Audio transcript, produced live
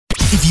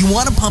If you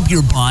want to pump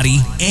your body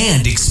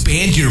and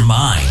expand your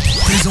mind,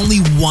 there's only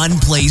one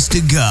place to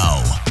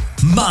go.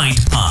 Mind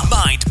Pump.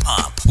 Mind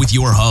Pump with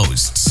your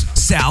hosts,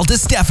 Sal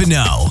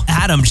DiStefano,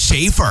 Adam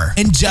Schafer,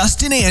 and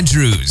Justin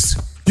Andrews.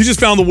 You just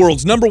found the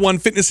world's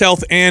 #1 fitness,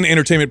 health, and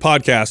entertainment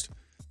podcast.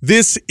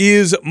 This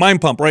is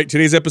Mind Pump, right?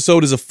 Today's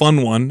episode is a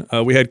fun one.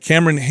 We had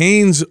Cameron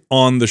Hanes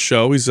on the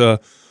show. He's one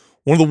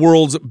of the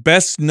world's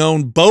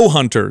best-known bow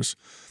hunters.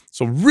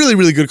 So really,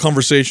 really good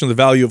conversation on the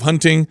value of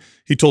hunting.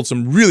 He told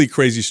some really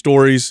crazy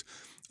stories.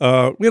 We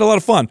had a lot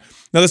of fun.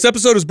 Now, this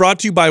episode is brought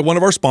to you by one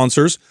of our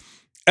sponsors,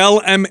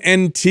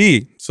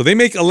 LMNT. So they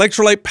make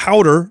electrolyte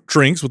powder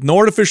drinks with no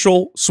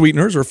artificial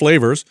sweeteners or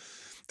flavors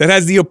that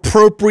has the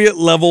appropriate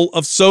level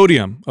of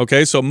sodium,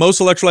 okay? So most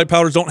electrolyte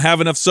powders don't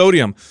have enough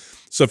sodium.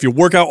 So if you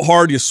work out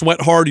hard, you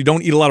sweat hard, you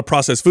don't eat a lot of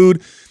processed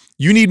food,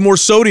 you need more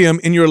sodium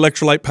in your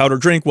electrolyte powder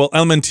drink. Well,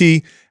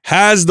 LMNT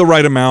has the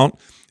right amount,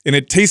 and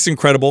it tastes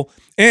incredible.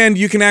 And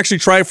you can actually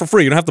try it for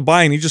free. You don't have to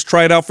buy any. Just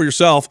try it out for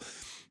yourself.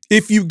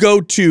 If you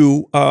go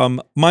to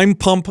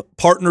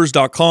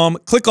mindpumppartners.com,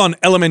 click on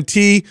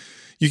LMNT.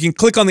 You can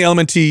click on the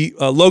LMNT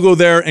logo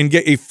there and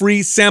get a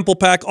free sample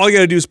pack. All you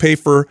got to do is pay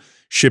for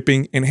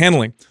shipping and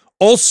handling.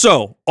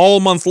 Also,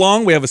 all month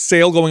long, we have a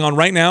sale going on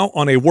right now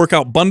on a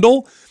workout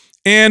bundle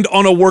and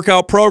on a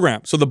workout program.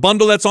 So the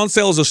bundle that's on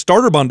sale is a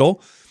starter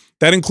bundle.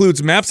 That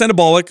includes MAPS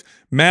Anabolic,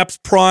 MAPS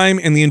Prime,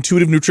 and the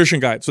Intuitive Nutrition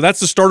Guide. So that's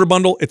the starter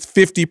bundle. It's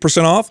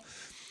 50% off.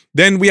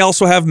 Then we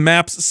also have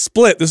MAPS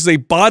Split. This is a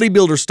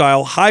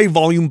bodybuilder-style,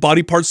 high-volume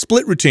body part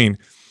split routine.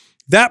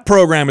 That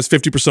program is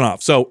 50%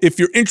 off. So if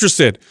you're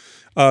interested,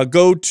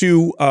 go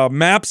to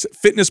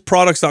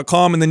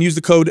mapsfitnessproducts.com and then use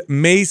the code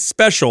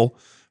MAYSPECIAL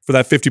for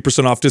that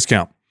 50% off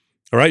discount.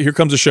 All right, here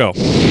comes the show.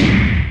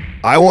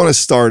 I want to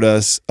start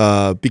us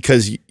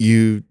because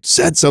you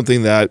said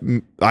something that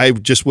I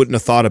just wouldn't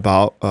have thought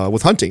about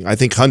with hunting. I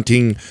think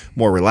hunting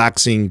more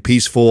relaxing,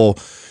 peaceful,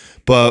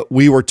 but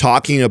we were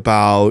talking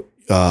about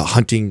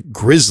hunting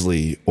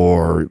grizzly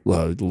or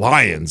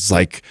lions.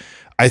 Like,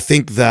 I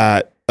think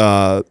that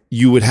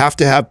you would have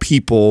to have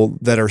people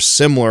that are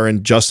similar,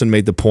 and Justin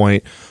made the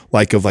point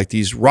of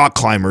these rock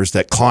climbers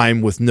that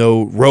climb with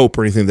no rope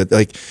or anything. That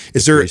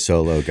is there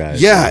solo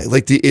guys? Yeah,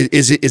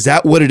 is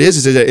that what it is?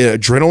 Is it an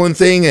adrenaline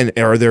thing, and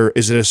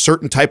is it a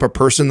certain type of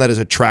person that is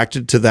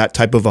attracted to that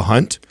type of a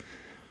hunt?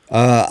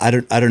 I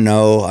don't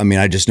know. I mean,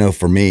 I just know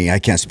for me, I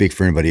can't speak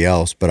for anybody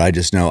else, but I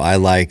just know I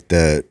like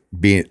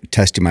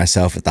testing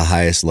myself at the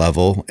highest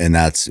level, and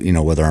that's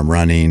whether I'm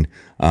running,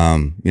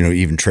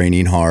 even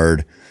training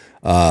hard.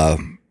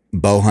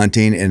 Bow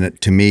hunting, and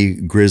to me,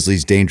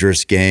 grizzly's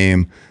dangerous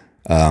game.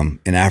 In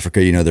Africa,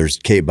 there's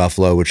Cape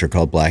buffalo, which are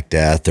called Black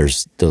Death.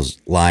 There's those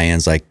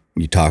lions like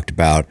you talked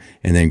about,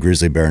 and then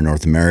grizzly bear in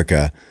North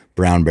America,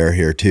 brown bear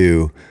here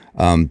too.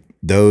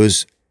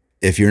 Those,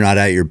 if you're not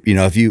at your,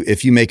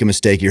 if you make a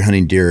mistake, you're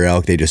hunting deer or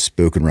elk, they just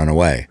spook and run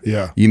away.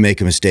 Yeah. You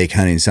make a mistake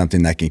hunting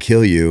something that can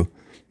kill you,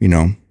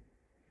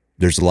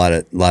 there's a lot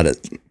of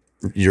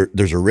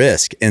there's a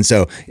risk, and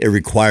so it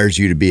requires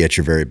you to be at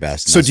your very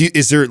best. So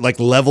is there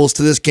levels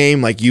to this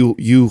game? Like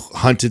you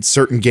hunted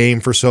certain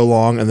game for so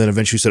long, and then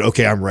eventually said,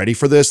 okay, I'm ready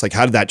for this.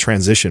 How did that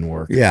transition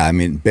work? Yeah, I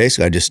mean,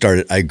 basically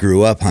I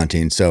grew up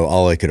hunting, so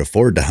all I could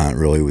afford to hunt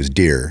really was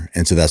deer,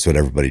 and so that's what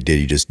everybody did.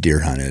 You just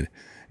deer hunted,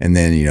 and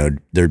then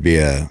there'd be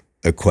a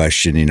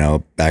question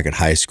back at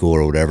high school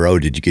or whatever. Oh,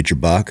 did you get your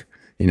buck?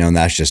 And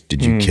that's just,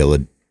 did you kill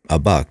a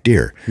buck,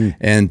 deer?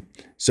 And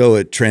so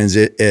it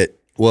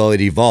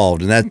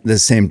evolved, and that's the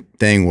same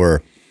thing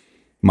where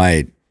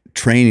my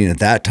training at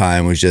that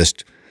time was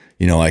just,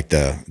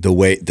 the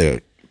weight,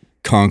 the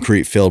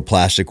concrete filled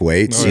plastic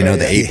weights, the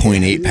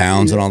 8.8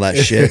 pounds and all that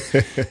shit.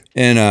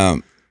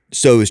 And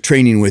so it was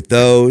training with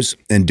those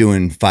and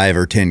doing 5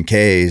 or 10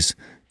 Ks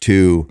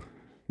to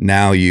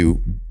now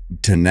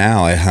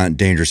I hunt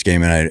dangerous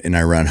game and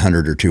I run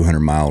 100 or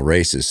 200 mile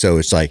races. So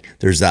it's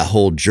there's that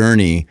whole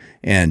journey,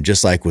 and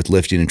just like with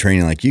lifting and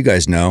training, like you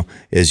guys know,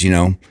 is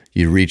you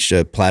reach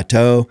a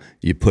plateau,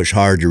 you push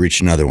hard, you reach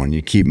another one,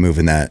 you keep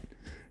moving that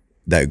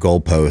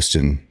goalpost,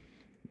 and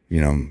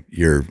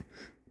you're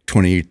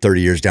 20,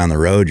 30 years down the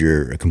road,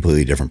 you're a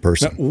completely different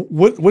person. Now,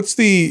 what's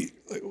the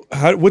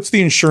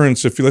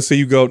insurance if let's say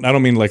you go, I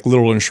don't mean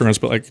literal insurance,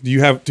 but do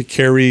you have to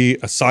carry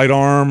a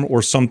sidearm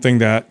or something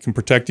that can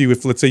protect you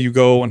if, let's say, you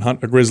go and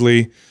hunt a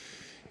grizzly,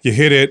 you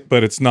hit it,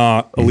 but it's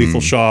not a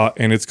lethal shot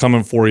and it's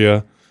coming for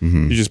you,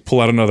 you just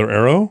pull out another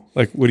arrow?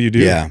 What do you do?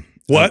 Yeah.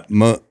 What?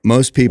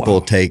 Most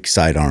people take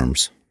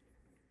sidearms.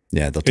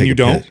 Yeah, they'll take. And you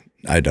don't?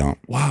 I don't.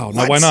 Wow.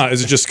 Now, why not?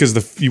 Is it just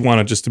because you want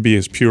it just to be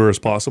as pure as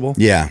possible?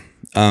 Yeah.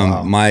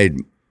 My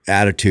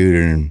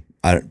attitude, and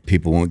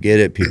people won't get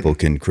it. People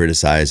can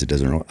criticize. I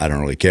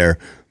don't really care.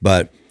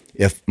 But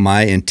if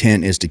my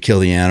intent is to kill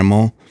the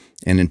animal,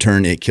 and in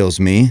turn it kills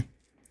me,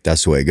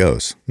 that's the way it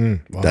goes. Wow.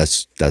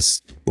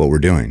 That's what we're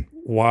doing.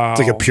 Wow.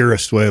 It's a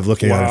purist way of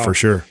looking at it for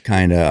sure.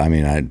 Kind of. I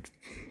mean, I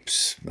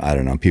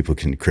don't know. People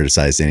can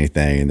criticize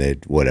anything and they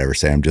whatever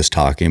say. I'm just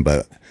talking,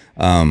 but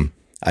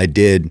I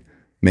did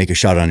make a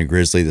shot on a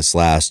grizzly this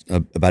last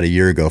about a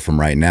year ago from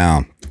right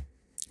now,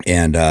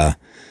 and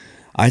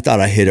I thought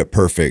I hit it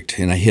perfect,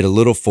 and I hit a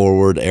little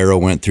forward. Arrow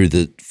went through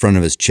the front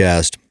of his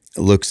chest.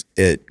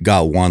 It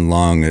got one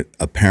lung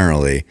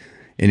apparently.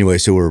 Anyway,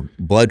 so we're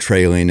blood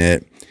trailing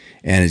it,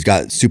 and it's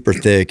got super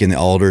thick, and the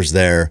alder's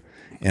there.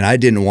 And I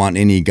didn't want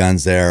any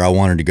guns there. I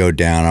wanted to go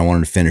down. I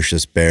wanted to finish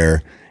this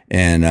bear.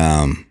 And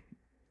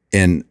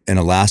in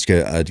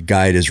Alaska, a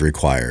guide is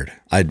required.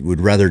 I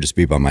would rather just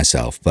be by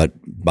myself, but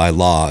by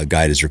law, a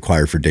guide is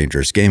required for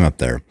dangerous game up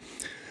there.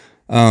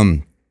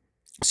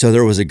 So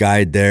there was a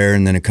guide there,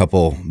 and then a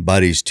couple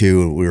buddies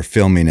too. We were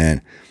filming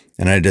it,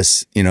 and I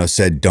just,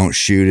 said, don't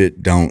shoot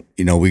it. Don't,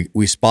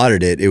 we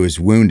spotted it. It was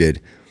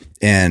wounded.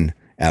 And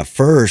at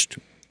first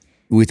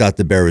we thought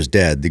the bear was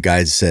dead. The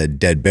guide said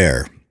dead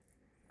bear.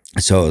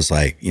 So it was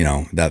like,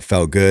 that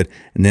felt good.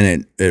 And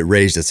then it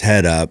raised its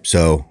head up.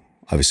 So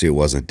obviously it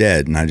wasn't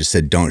dead. And I just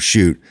said, don't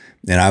shoot.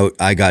 And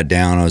I got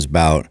down. I was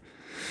about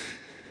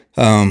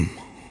 10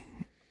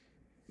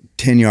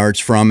 yards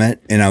from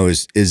it, and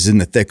is in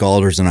the thick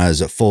alders, and I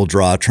was at full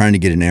draw trying to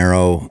get an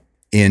arrow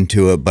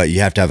into it, but you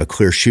have to have a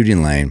clear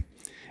shooting lane.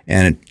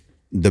 And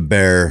the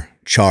bear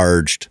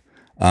charged.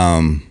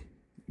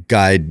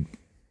 Guide,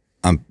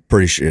 I'm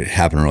pretty sure it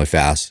happened really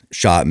fast.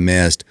 Shot,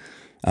 missed.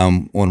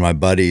 One of my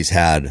buddies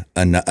had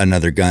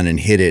another gun and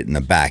hit it in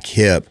the back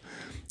hip,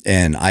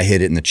 and I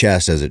hit it in the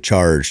chest as it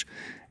charged,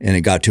 and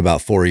it got to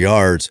about 4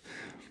 yards.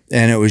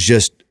 And it was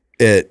just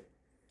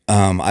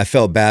I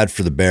felt bad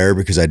for the bear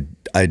because I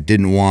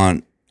don't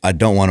want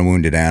a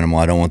wounded animal.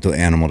 I don't want the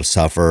animal to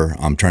suffer.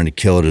 I'm trying to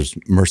kill it as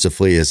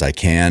mercifully as I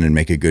can and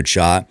make a good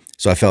shot.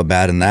 So I felt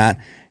bad in that.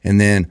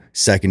 And then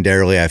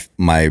secondarily,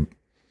 my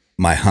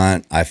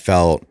hunt, I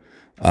felt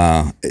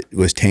it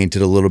was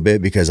tainted a little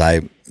bit because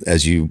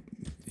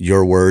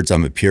your words,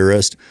 I'm a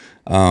purist.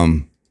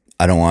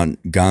 I don't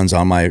want guns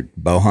on my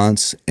bow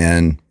hunts,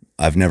 and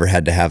I've never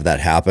had to have that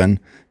happen.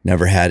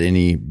 Never had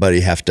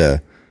anybody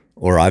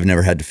or I've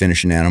never had to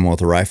finish an animal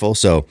with a rifle.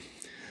 So,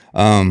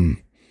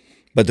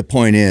 but the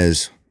point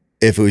is,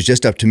 if it was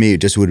just up to me,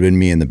 it just would have been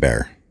me and the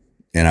bear,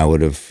 and I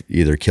would have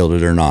either killed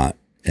it or not.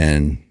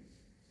 And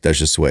that's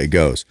just the way it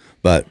goes.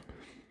 But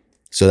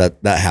so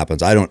that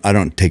happens. I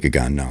don't take a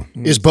gun. No.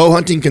 Is bow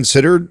hunting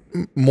considered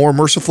more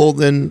merciful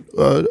than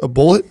a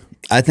bullet?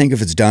 I think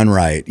if it's done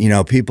right,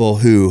 people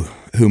who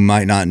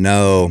might not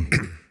know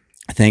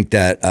think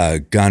that a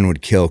gun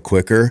would kill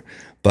quicker,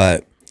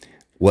 but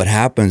what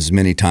happens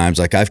many times,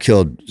 like I've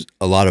killed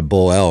a lot of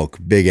bull elk,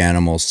 big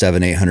animals,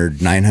 700,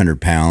 800, 900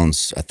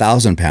 pounds,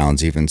 1,000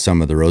 pounds, even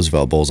some of the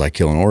Roosevelt bulls I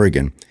kill in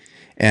Oregon.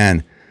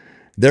 And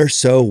they're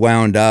so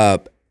wound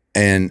up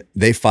and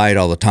they fight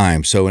all the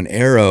time. So an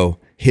arrow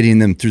hitting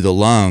them through the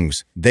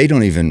lungs, they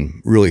don't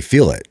even really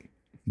feel it.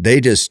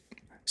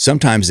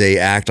 Sometimes they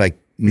act like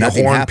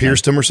nothing happened. A horn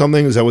pierced them or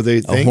something? Is that what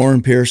they think? A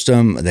horn pierced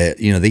them. They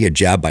get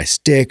jabbed by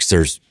sticks.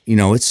 There's,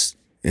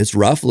 it's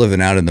rough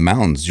living out in the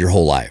mountains your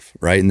whole life,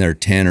 right? And they're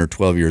 10 or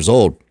 12 years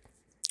old.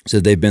 So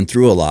they've been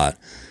through a lot.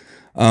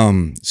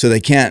 So they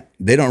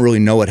don't really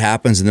know what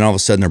happens. And then all of a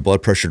sudden their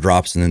blood pressure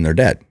drops and then they're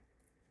dead.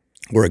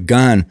 Where a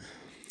gun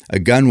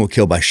will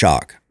kill by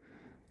shock.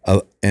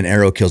 An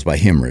arrow kills by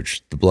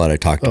hemorrhage, the blood I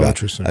talked about.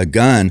 Interesting. A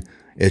gun,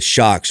 it's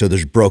shock. So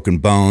there's broken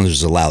bones,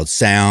 there's a loud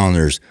sound,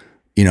 there's,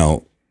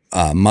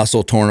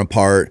 muscle torn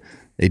apart.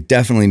 They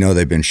definitely know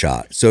they've been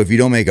shot. So if you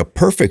don't make a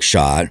perfect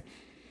shot,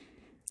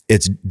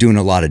 it's doing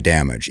a lot of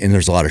damage and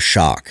there's a lot of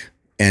shock.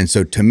 And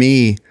so to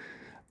me,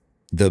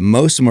 the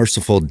most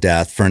merciful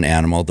death for an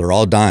animal, they're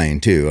all dying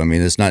too. I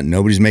mean,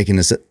 nobody's making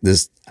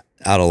this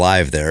out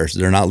alive there. So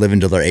they're not living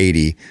till they're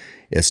 80.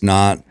 It's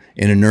not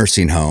in a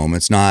nursing home.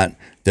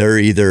 They're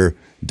either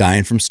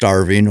dying from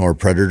starving or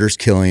predators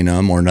killing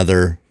them or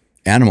another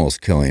animal's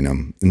killing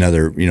them,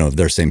 of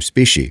their same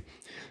species.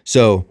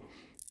 So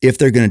if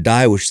they're going to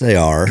die, which they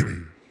are,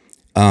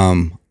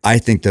 I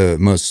think the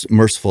most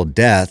merciful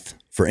death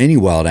for any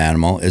wild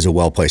animal is a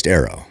well-placed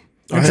arrow.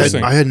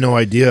 I had no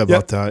idea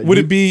about that. Would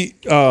it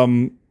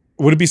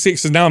be safe?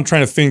 So now I'm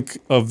trying to think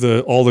of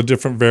all the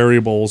different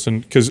variables,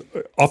 and because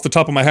off the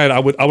top of my head, I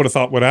would have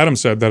thought what Adam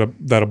said,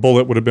 that a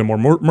bullet would have been more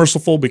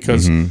merciful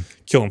because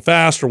kill them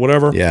fast or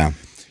whatever. Yeah.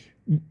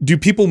 Do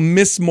people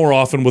miss more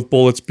often with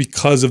bullets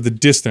because of the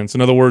distance?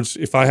 In other words,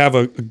 if I have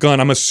a gun,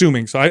 I'm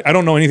assuming. So I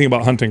don't know anything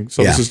about hunting,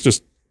 so this is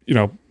just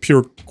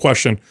pure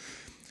question.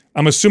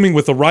 I'm assuming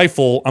with a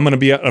rifle, I'm going to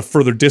be at a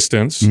further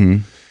distance,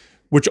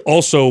 which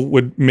also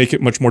would make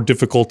it much more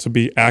difficult to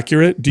be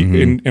accurate.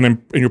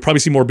 And you'll probably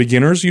see more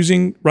beginners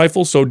using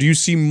rifles. So do you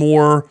see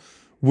more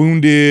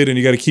wounded and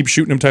you got to keep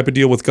shooting them type of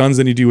deal with guns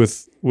than you do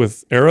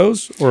with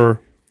arrows?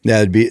 Or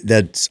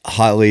that's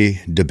hotly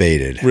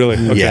debated. Really?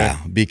 Okay.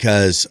 Yeah,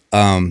 because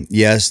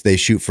yes, they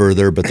shoot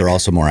further, but they're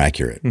also more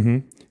accurate.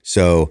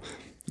 So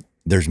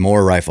there's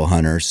more rifle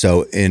hunters.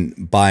 So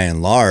by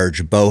and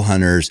large, bow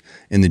hunters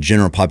in the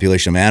general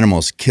population of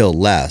animals kill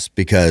less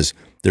because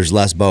there's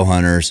less bow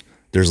hunters.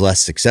 There's less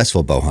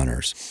successful bow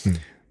hunters.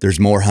 There's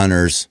more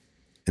hunters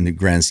in the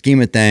grand scheme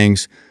of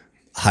things,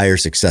 higher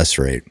success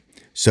rate.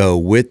 So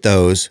with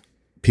those,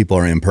 people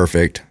are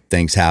imperfect,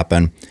 things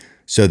happen.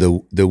 So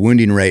the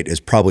wounding rate is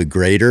probably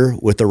greater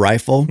with the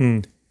rifle,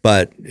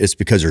 but it's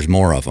because there's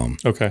more of them.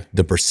 Okay.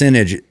 The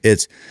percentage,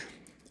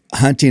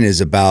 hunting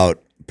is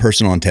about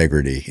personal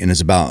integrity, and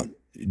it's about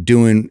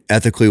doing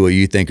ethically what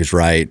you think is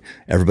right.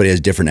 Everybody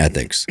has different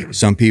ethics.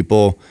 Some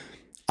people,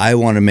 I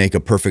want to make a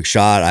perfect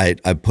shot.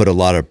 I put a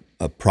lot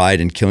of pride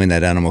in killing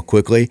that animal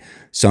quickly.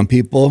 Some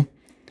people,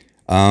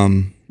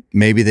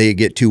 maybe they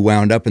get too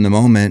wound up in the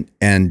moment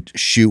and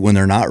shoot when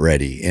they're not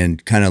ready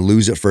and kind of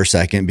lose it for a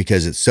second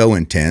because it's so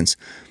intense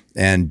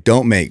and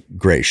don't make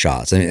great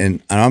shots.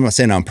 And I'm not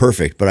saying I'm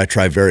perfect, but I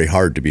try very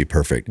hard to be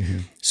perfect. Mm-hmm.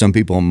 Some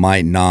people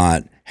might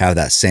not have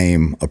that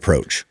same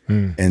approach.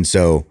 And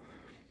so,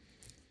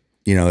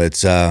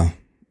 it's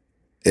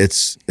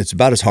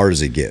about as hard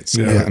as it gets.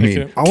 Yeah. I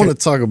mean, I want to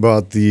talk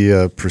about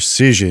the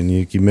precision.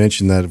 You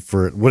mentioned that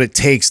for what it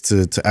takes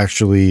to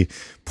actually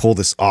pull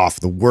this off,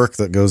 the work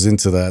that goes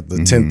into that,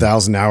 the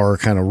 10,000 hour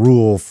kind of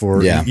rule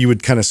for you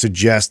would kind of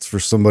suggest for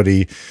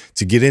somebody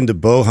to get into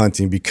bow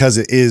hunting because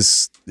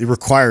it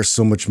requires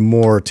so much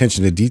more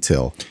attention to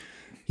detail.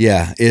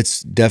 Yeah,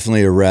 it's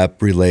definitely a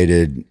rep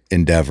related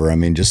endeavor. I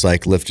mean, just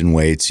like lifting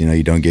weights,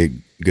 you don't get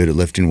good at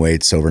lifting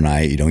weights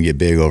overnight. You don't get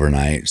big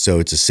overnight. So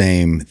it's the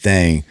same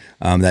thing.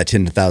 That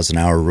 10,000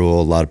 hour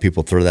rule, a lot of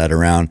people throw that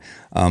around.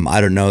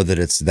 I don't know that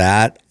it's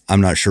that.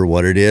 I'm not sure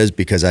what it is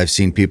because I've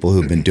seen people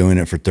who've been doing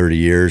it for 30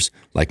 years,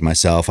 like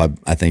myself.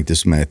 I think this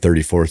is my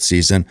 34th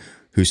season,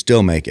 who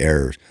still make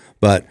errors.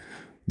 But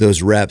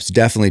those reps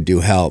definitely do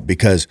help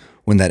because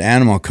when that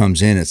animal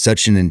comes in, it's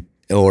such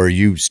or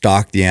you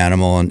stalk the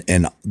animal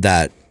and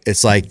that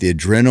it's like the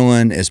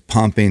adrenaline is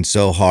pumping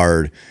so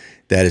hard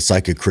that it's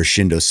like a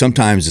crescendo.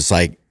 Sometimes it's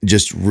like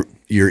just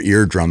your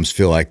eardrums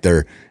feel like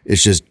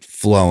it's just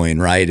flowing,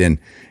 right? And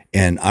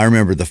I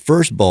remember the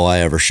first bull I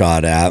ever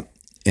shot at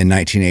in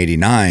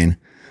 1989,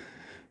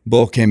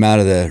 bull came out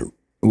of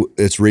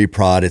it's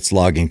reprod, it's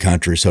logging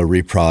country. So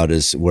reprod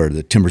is where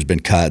the timber's been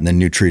cut and then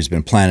new trees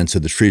been planted. So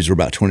the trees were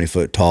about 20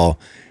 foot tall.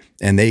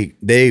 And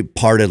they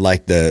parted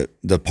like the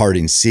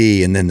parting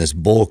sea, and then this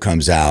bull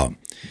comes out.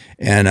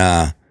 And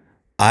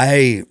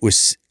I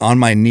was on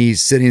my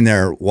knees sitting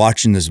there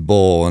watching this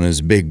bull and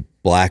his big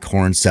black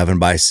horn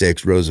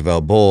 7x6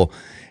 Roosevelt bull.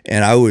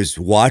 And I was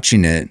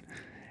watching it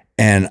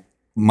and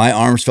my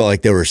arms felt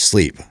like they were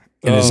asleep.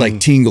 And it's like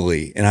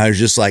tingly. And I was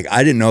just like,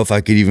 I didn't know if I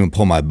could even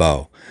pull my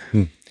bow.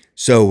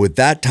 So with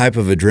that type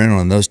of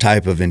adrenaline, those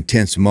type of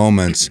intense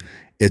moments,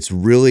 it's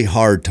really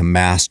hard to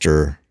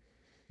master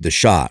the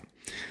shot.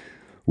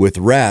 With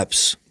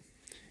reps,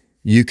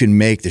 you can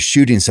make the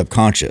shooting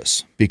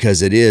subconscious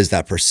because it is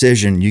that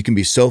precision. You can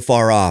be so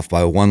far off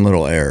by one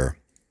little error.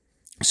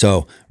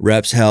 So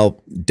reps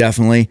help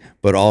definitely,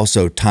 but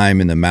also time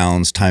in the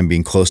mountains, time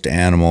being close to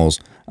animals,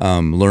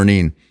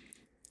 learning.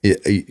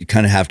 You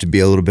kind of have to be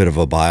a little bit of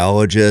a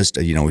biologist.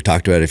 We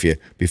talked about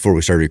before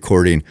we started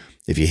recording,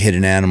 if you hit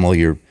an animal,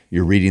 you're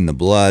reading the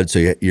blood.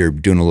 So you're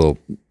doing a little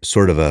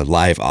sort of a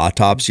live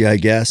autopsy, I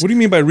guess. What do you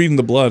mean by reading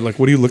the blood? Like,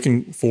 what are you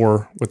looking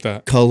for with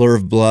that? Color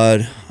of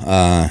blood.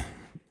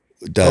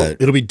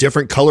 It'll be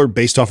different color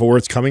based off of where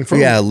it's coming from?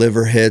 Yeah,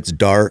 liver hits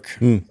dark.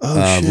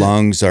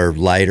 Lungs are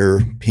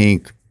lighter,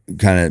 pink.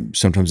 Kind of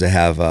sometimes they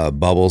have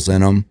bubbles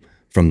in them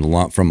from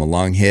a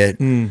lung hit.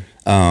 And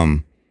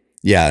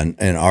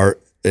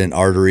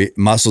artery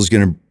muscle's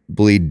going to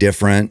bleed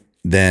different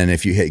than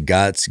if you hit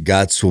guts.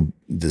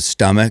 The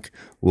stomach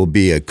will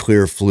be a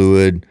clear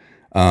fluid.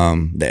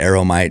 The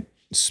arrow might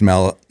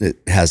smell, it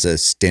has a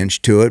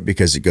stench to it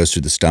because it goes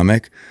through the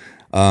stomach.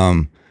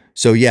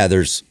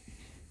 There's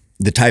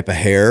the type of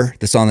hair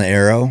that's on the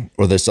arrow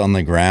or that's on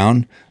the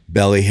ground.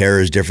 Belly hair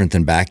is different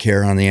than back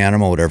hair on the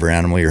animal, whatever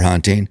animal you're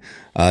hunting.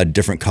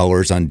 Different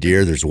colors on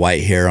deer. There's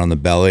white hair on the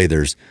belly.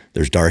 There's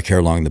dark hair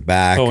along the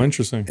back. Oh,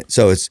 interesting.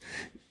 So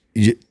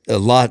a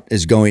lot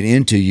is going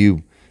into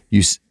you.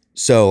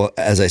 So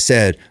as I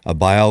said, a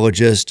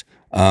biologist,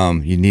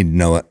 you need to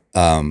know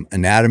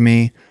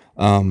anatomy,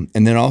 and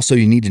then also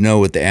you need to know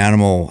what the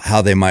animal,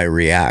 how they might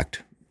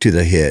react to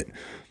the hit.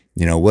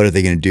 What are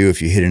they going to do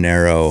if you hit an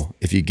arrow?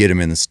 If you get them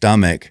in the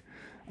stomach,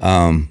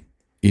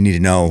 you need to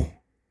know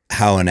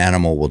how an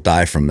animal will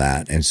die from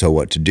that, and so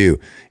what to do.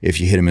 If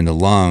you hit them in the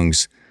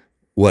lungs,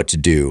 what to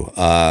do.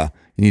 You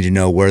need to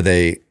know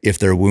if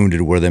they're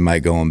wounded, where they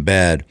might go in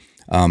bed.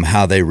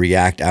 How they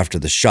react after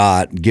the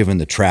shot, given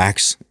the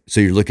tracks. So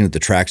you're looking at the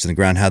tracks in the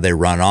ground, how they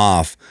run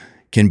off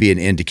can be an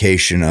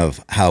indication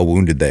of how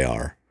wounded they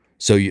are.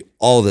 So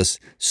all this,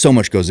 so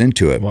much goes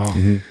into it. Wow.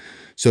 Mm-hmm.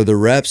 So the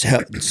reps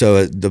help.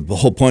 So the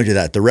whole point of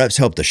that, the reps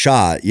help the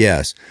shot,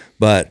 yes,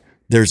 but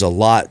there's a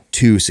lot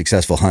to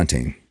successful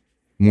hunting,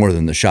 more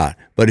than the shot.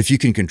 But if you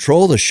can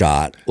control the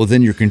shot, well,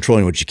 then you're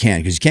controlling what you can,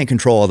 because you can't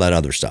control all that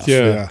other stuff.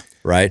 Yeah.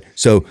 Right?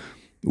 So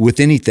with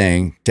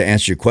anything, to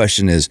answer your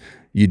question, is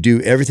you do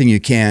everything you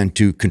can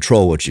to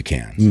control what you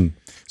can.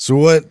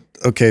 So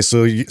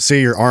you say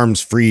your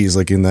arms freeze,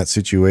 like in that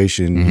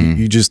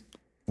situation,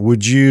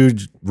 would you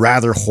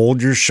rather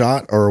hold your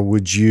shot, or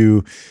would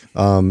you,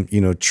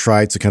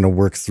 try to kind of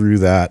work through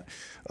that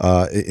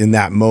in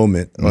that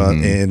moment.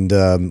 And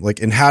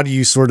how do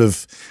you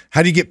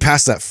get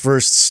past that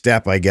first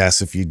step, I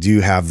guess, if you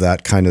do have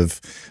that kind of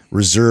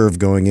reserve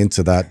going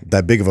into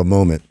that big of a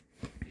moment?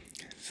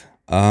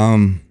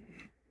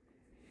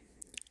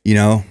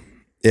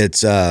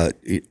 It's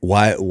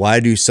why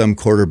do some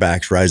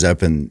quarterbacks rise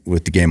up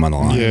with the game on the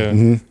line?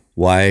 Yeah.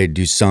 Why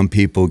do some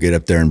people get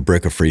up there and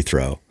brick a free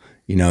throw?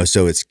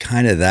 So it's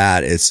kind of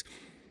that. It's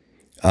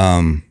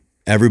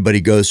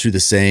everybody goes through the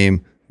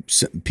same.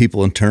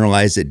 People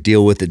internalize it,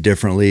 deal with it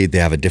differently. They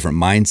have a different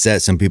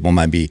mindset. Some people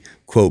might be,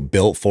 quote,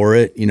 built for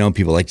it.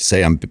 People like to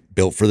say, I'm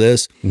built for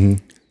this.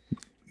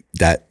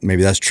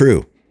 Maybe that's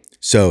true.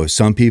 So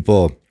some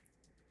people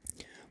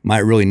might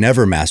really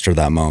never master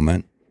that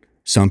moment.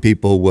 Some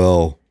people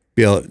will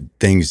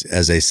things,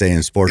 as they say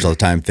in sports all the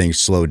time, things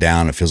slow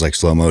down. It feels like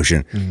slow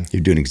motion.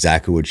 You're doing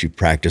exactly what you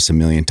practice a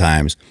million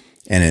times,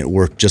 and it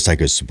worked just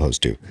like it's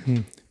supposed to.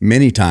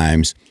 Many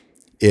times,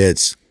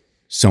 it's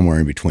somewhere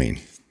in between,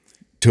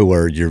 to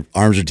where your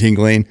arms are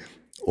tingling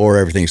or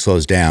everything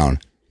slows down.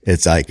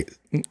 It's like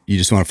you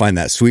just want to find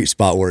that sweet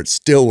spot where it's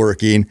still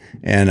working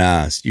and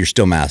you're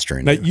still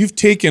mastering. Now, you've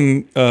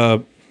taken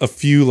a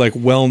few like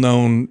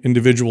well-known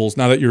individuals,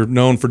 now that you're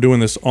known for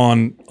doing this,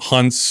 on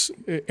hunts.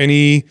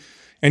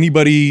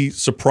 Anybody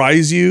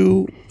surprise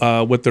you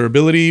with their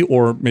ability,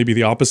 or maybe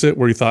the opposite,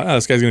 where you thought,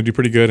 this guy's going to do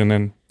pretty good, and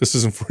then this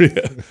isn't for you?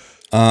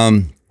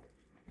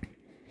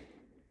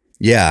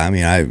 Yeah, I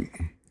mean,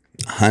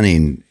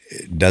 hunting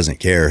doesn't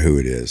care who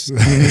it is.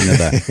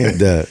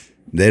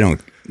 They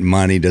don't.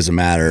 Money doesn't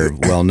matter.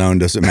 Well-known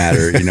doesn't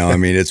matter.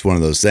 It's one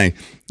of those things.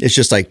 It's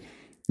just like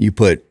you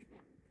put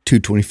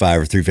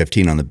 225 or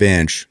 315 on the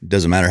bench.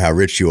 Doesn't matter how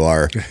rich you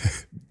are.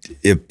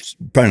 It's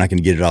probably not going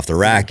to get it off the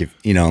rack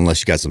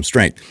unless you got some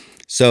strength.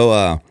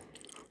 So,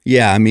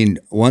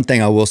 one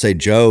thing I will say,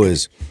 Joe,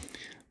 is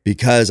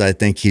because I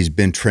think he's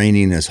been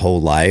training his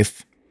whole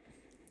life.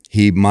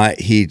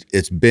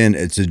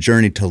 It's a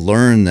journey to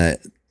learn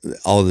that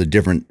all the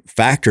different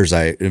factors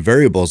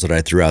variables that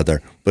I threw out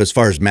there. But as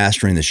far as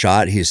mastering the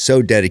shot, he's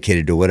so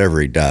dedicated to whatever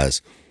he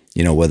does,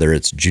 whether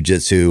it's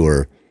jiu-jitsu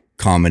or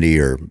comedy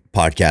or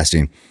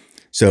podcasting.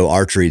 So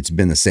archery, it's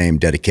been the same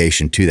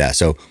dedication to that.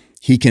 So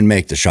he can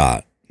make the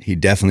shot. He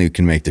definitely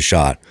can make the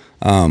shot.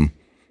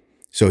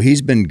 So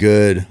he's been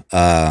good.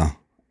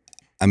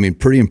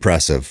 Pretty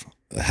impressive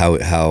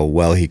how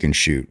well he can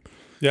shoot.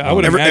 Yeah, I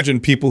would imagine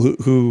people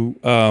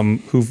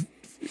who've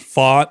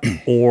fought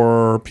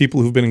or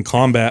people who've been in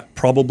combat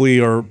probably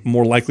are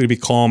more likely to be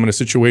calm in a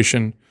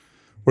situation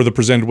where they're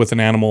presented with an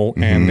animal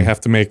and they have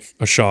to make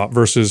a shot,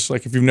 versus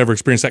like if you've never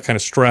experienced that kind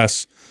of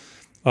stress,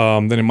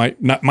 then it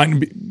might not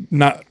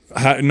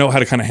know how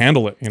to kind of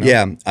handle it.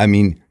 Yeah,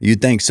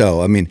 you'd think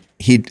so.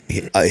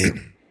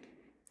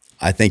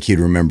 I think he'd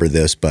remember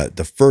this, but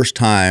the first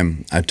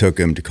time I took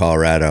him to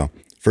Colorado,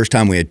 first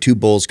time we had two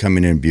bulls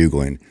coming in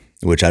bugling,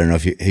 which I don't know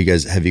if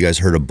you guys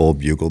heard a bull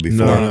bugle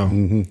before?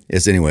 No.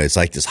 It's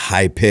like this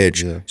high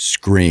pitch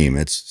scream.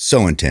 It's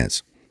so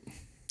intense.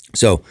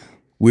 So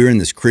we were in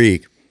this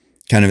creek,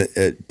 kind of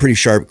a pretty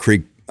sharp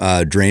creek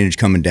drainage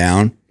coming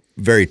down,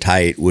 very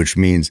tight, which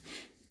means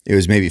it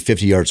was maybe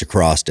 50 yards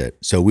across it.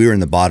 So we were in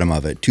the bottom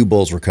of it. Two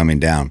bulls were coming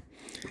down,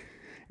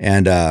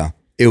 and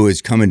it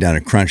was coming down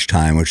at crunch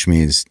time, which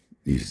means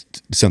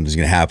something's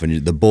going to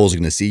happen. The bull's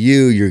going to see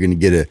you. You're going to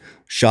get a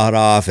shot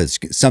off.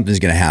 Something's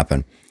going to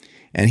happen.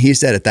 And he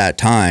said at that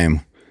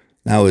time,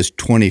 that was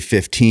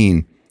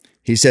 2015,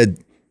 he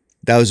said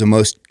that was the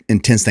most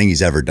intense thing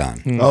he's ever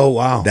done. Oh,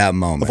 wow. That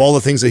moment. Of all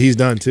the things that he's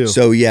done, too.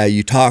 So, yeah,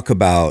 you talk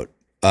about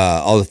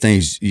all the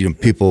things,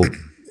 people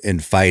in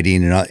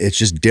fighting, and it's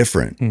just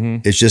different.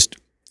 It's just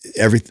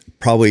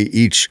probably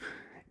each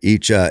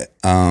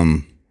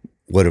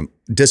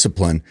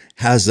discipline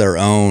has their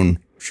own.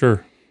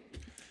 Sure.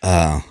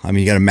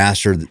 You got to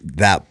master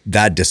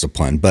that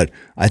discipline. But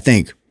I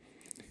think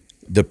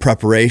the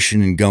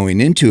preparation and going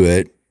into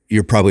it,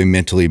 you're probably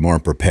mentally more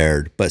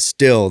prepared. But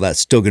still, that's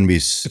still going to be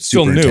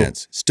super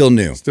intense. Still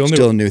new.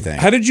 Still a new thing.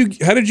 How did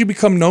you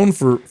become known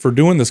for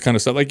doing this kind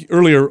of stuff? Like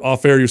earlier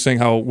off air, you're saying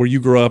how where you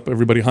grew up,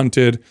 everybody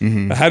hunted.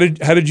 How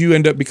did you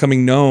end up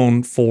becoming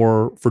known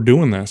for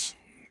doing this?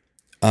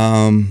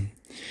 Well,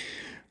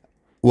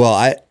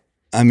 I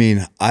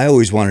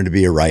always wanted to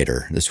be a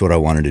writer. That's what I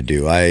wanted to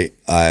do. I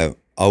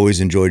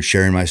always enjoyed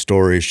sharing my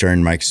stories,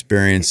 sharing my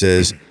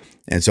experiences.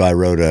 And so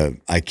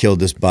I killed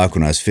this buck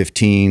when I was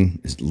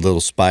 15, this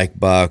little spike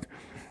buck,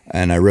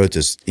 and I wrote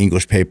this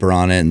English paper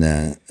on it.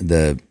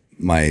 And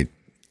my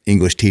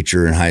English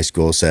teacher in high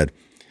school said,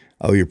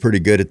 "Oh, you're pretty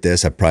good at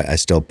this." I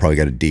still probably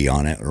got a D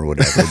on it or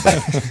whatever.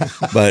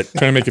 But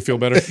trying to make it feel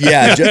better.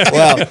 Yeah.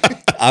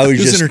 I was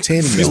just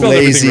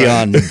lazy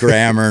on the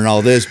grammar and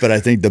all this. But I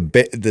think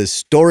the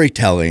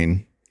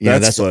storytelling.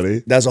 That's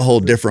funny. That's a whole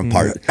different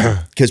part,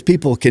 because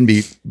people can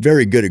be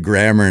very good at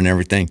grammar and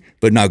everything,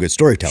 but not good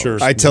storytellers. Sure.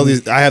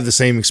 I have the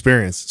same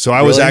experience. So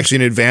I was actually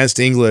in advanced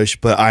English,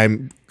 but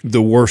I'm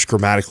the worst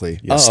grammatically.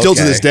 Oh, still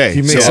to okay. this day.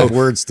 He makes up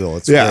words still.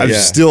 It's Yeah,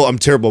 great. I'm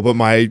terrible. But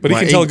But he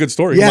can tell a good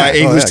story. My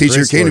English teacher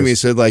great came to me and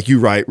stories. said, like, you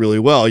write really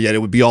well, yet it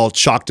would be all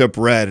chalked up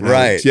red. And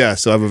Right.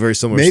 So I have a very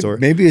similar story.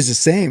 Maybe it's the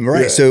same,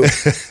 right? So,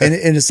 and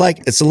it's like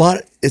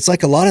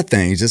a lot of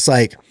things. It's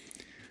like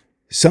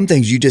some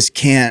things you just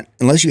can't,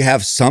 unless you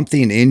have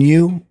something in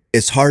you,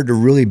 it's hard to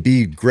really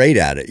be great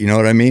at it. You know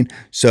what I mean?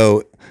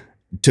 So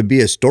to be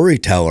a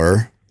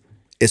storyteller,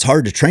 it's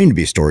hard to train to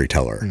be a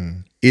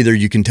storyteller. Either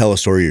you can tell a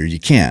story or you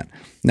can't.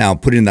 Now,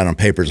 putting that on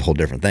paper is a whole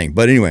different thing.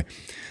 But anyway,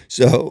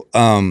 so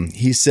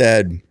he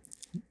said,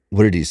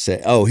 what did he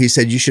say? Oh, he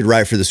said, you should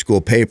write for the school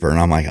paper. And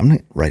I'm like, I'm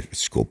not writing for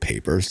school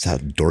papers. How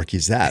dorky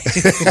is that?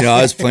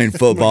 I was playing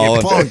football,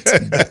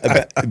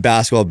 and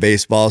basketball,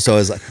 baseball. So I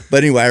was like,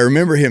 but anyway, I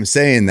remember him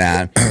saying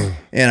that.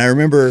 And I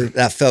remember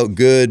that felt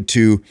good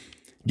to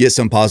get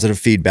some positive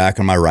feedback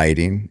on my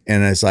writing.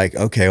 And it's like,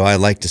 okay, well, I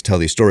like to tell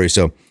these stories.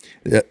 So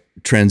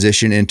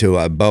transition into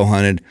a bow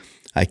hunted.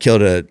 I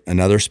killed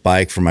another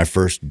spike for my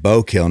first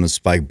bow kill and a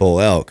spike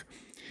bull elk.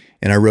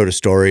 And I wrote a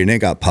story and it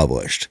got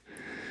published.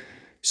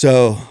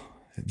 So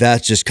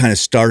that just kind of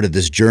started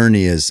this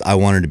journey as I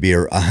wanted to be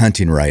a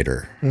hunting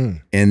writer.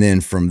 And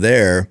then from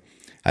there,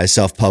 I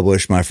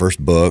self-published my first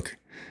book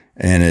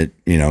and it,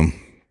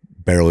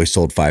 barely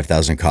sold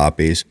 5,000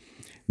 copies.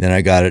 Then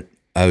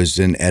I was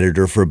an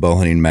editor for a bow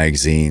hunting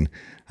magazine.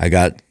 I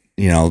got,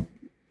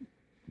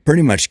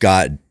 pretty much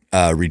got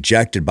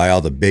rejected by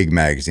all the big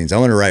magazines. I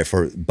wanted to write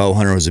for Bow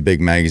Hunter was a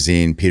big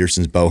magazine.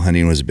 Peterson's Bow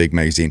Hunting was a big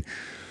magazine.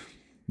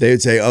 They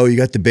would say, oh, you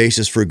got the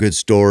basis for a good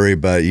story,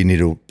 but you need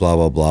to blah,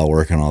 blah, blah,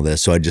 work on all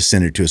this. So I just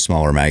sent it to a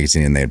smaller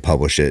magazine and they'd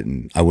publish it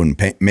and I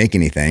wouldn't make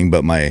anything,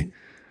 but my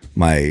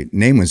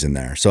name was in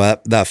there. So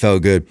that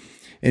felt good.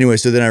 Anyway,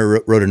 so then I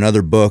wrote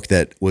another book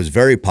that was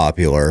very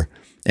popular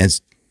and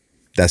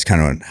that's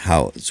kind of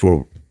how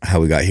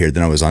we got here.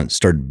 Then I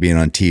started being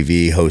on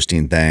TV,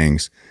 hosting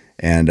things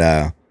and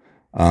got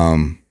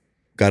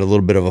a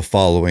little bit of a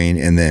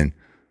following. And then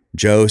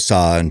Joe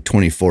saw in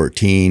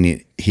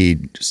 2014,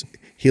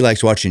 he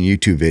likes watching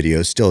YouTube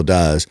videos, still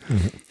does.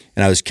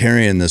 And I was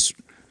carrying this,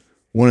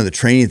 one of the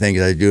training things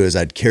I do is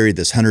I'd carry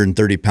this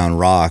 130-pound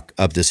rock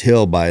up this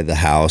hill by the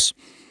house.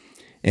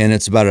 And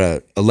it's about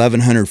a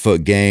 1,100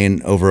 foot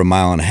gain over a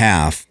mile and a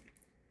half.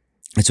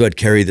 And so I'd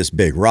carry this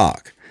big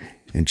rock.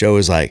 And Joe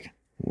was like,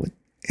 what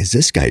is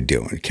this guy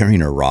doing?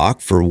 Carrying a rock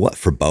for what?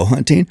 For bow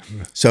hunting?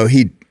 So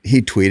he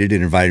tweeted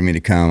and invited me to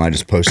come. I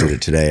just posted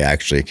it today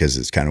actually, because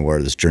it's kind of where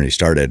this journey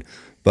started.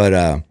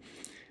 But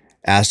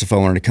asked if I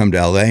wanted to come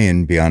to LA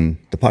and be on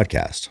the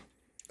podcast.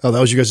 Oh, that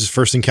was you guys'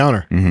 first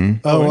encounter.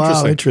 Oh,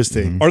 wow,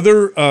 interesting. Are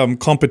there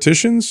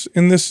competitions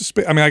in this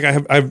space? I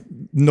mean, I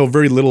know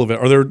very little of it.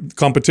 Are there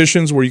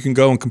competitions where you can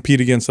go and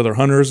compete against other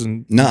hunters?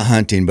 And not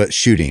hunting, but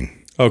shooting.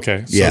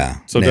 Okay. So, Yeah.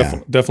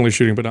 Definitely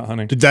shooting, but not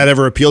hunting. Did that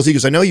ever appeal to you?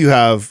 Because I know you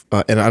have,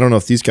 and I don't know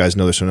if these guys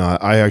know this or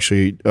not. I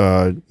actually,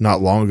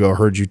 not long ago,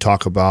 heard you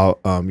talk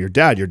about your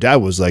dad. Your dad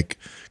was like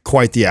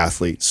quite the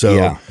athlete. So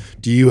Yeah.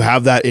 do you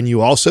have that in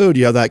you also? Do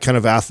you have that kind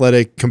of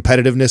athletic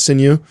competitiveness in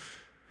you?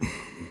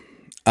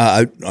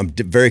 I'm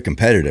very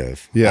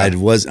competitive. Yeah.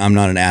 I'm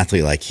not an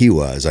athlete like he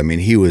was. I mean,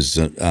 he was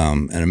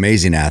an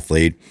amazing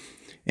athlete,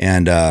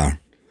 and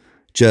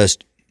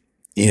just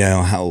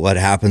what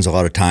happens a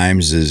lot of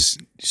times is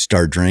you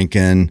start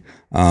drinking.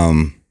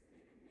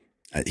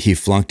 He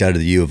flunked out of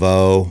the U of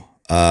O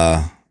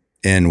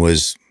and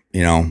was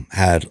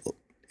had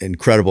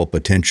incredible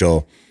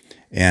potential,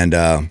 and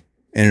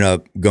ended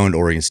up going to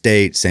Oregon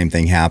State. Same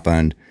thing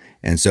happened,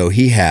 and so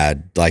he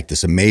had like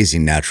this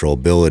amazing natural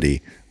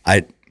ability.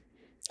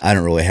 I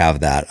don't really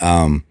have that.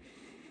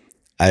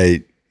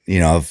 I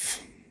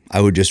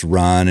would just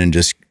run and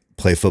just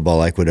play football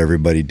like what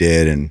everybody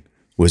did and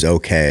was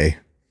okay,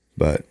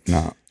 but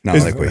not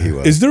like what he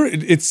was. Is there?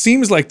 It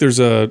seems like there's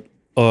a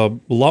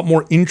lot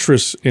more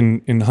interest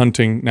in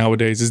hunting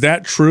nowadays. Is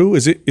that true?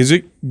 Is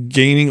it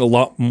gaining a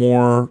lot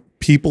more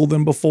people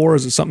than before?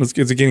 Is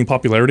it gaining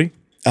popularity?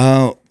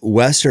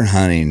 Western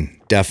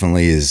hunting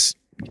definitely is.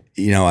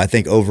 I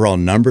think overall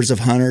numbers of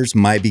hunters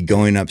might be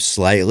going up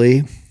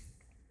slightly.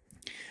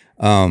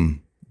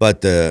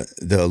 But the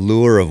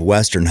allure of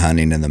Western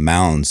hunting in the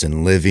mountains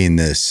and living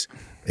this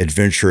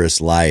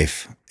adventurous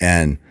life,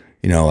 and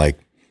like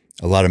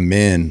a lot of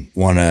men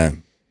want to,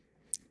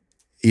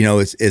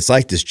 it's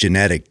like this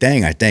genetic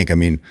thing. I think. I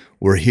mean,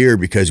 we're here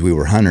because we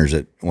were hunters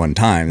at one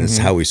time. That's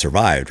how we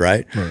survived,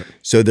 right?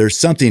 So there's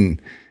something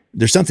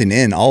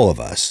in all of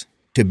us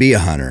to be a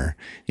hunter.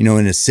 In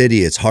a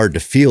city, it's hard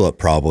to feel it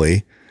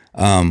probably.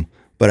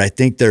 But I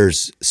think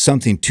there's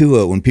something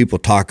to it when people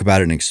talk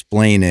about it and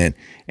explain it.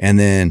 And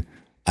then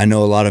I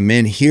know a lot of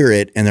men hear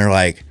it and they're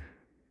like,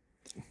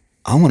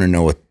 I want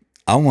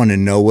to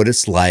know what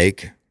it's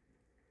like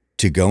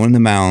to go in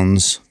the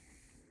mountains,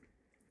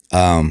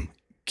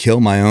 kill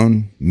my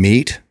own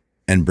meat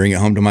and bring it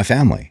home to my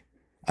family.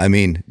 I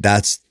mean,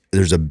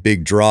 there's a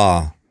big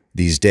draw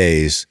these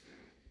days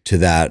to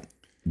that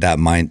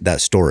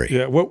story.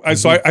 Yeah. Well,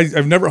 so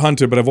I've never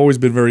hunted, but I've always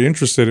been very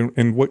interested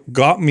in what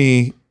got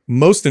me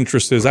most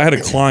interest is, I had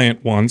a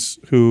client once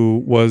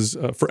who was,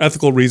 for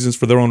ethical reasons,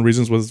 for their own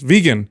reasons, was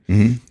vegan.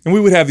 And we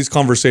would have these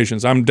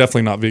conversations. I'm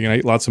definitely not vegan. I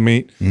eat lots of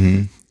meat.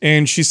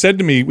 And she said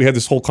to me, we had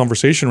this whole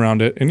conversation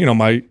around it. And,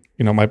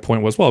 my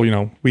point was, well,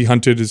 we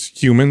hunted as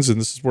humans and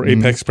this is, we're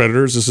apex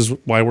predators. This is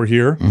why we're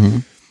here.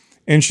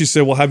 And she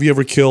said, well, have you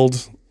ever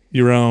killed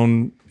your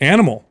own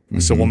animal? I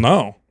said, well,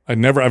 no. I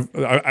never.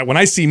 When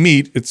I see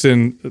meat, it's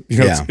in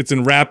it's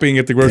in wrapping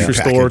at the grocery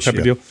store type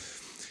of deal,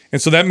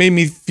 and so that made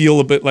me feel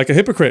a bit like a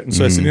hypocrite. And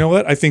so I said, you know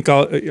what? I think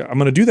I'm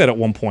going to do that at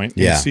one point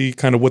and see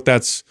kind of what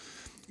that's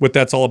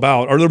all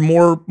about. Are there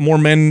more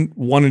men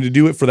wanting to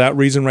do it for that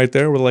reason right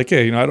there? We're like,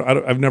 hey,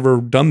 I've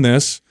never done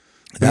this.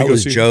 That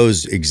was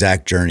Joe's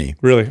exact journey.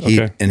 Really?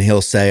 Okay. And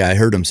he'll say, I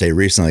heard him say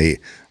recently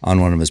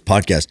on one of his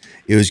podcasts,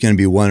 it was going to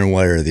be one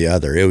way or the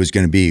other. It was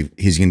going to be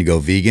he's going to go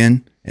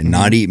vegan and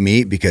not eat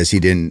meat because he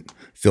didn't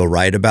feel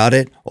right about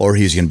it, or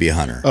he's going to be a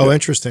hunter. Oh,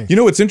 interesting.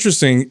 What's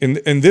interesting,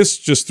 and this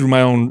just through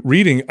my own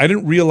reading, I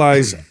didn't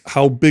realize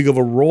how big of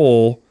a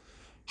role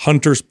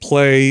hunters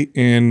play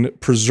in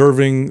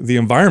preserving the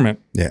environment.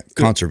 Yeah,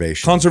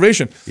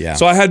 conservation. Yeah.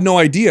 So I had no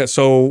idea.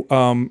 So,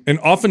 and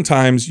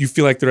oftentimes you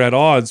feel like they're at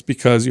odds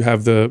because you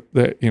have the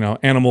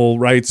animal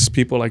rights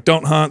people like,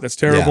 don't hunt, that's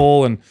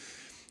terrible. Yeah.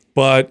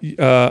 But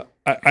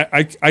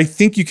I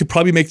think you could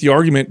probably make the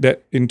argument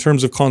that in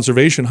terms of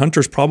conservation,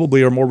 hunters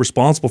probably are more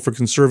responsible for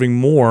conserving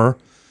more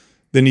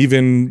than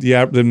even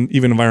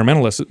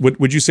environmentalists.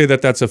 Would you say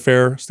that that's a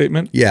fair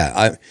statement?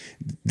 Yeah,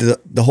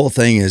 the whole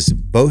thing is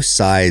both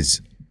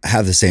sides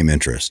have the same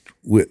interest.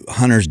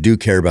 Hunters do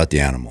care about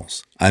the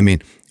animals. I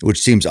mean, which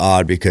seems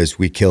odd because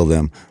we kill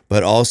them,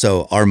 but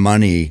also our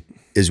money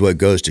is what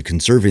goes to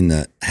conserving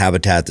the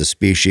habitat, the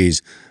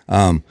species,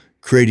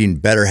 creating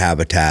better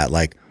habitat.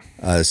 Like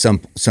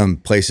some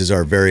places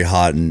are very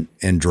hot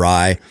and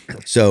dry,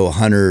 so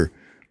hunter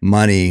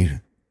money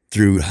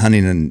through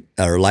hunting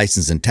or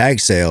license and tag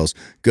sales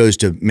goes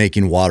to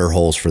making water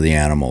holes for the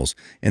animals,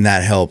 and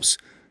that helps.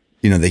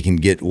 They can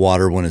get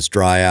water when it's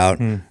dry out.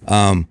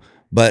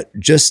 But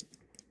just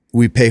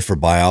we pay for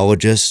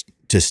biologists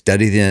to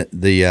study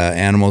the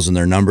animals and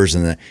their numbers,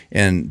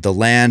 and the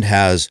land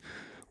has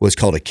what's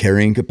called a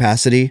carrying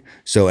capacity.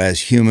 So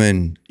as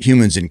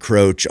humans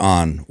encroach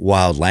on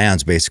wild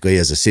lands, basically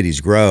as the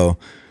cities grow,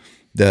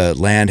 the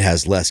land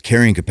has less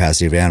carrying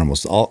capacity of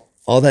animals.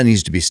 All that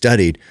needs to be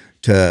studied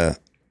to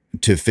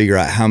figure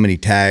out how many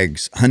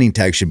hunting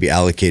tags should be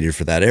allocated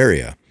for that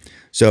area.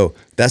 So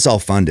that's all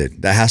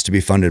funded. That has to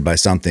be funded by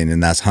something,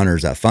 and that's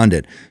hunters that fund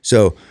it.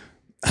 So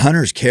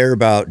hunters care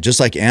about, just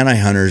like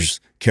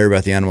anti-hunters care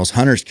about the animals,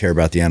 hunters care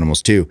about the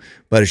animals too,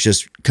 but it's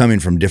just coming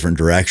from different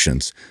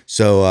directions.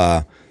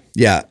 So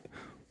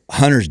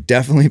hunters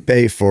definitely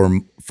pay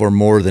for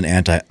more than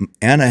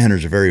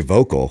anti-hunters are very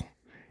vocal,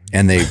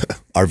 and they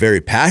are very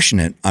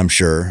passionate, I'm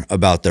sure,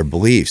 about their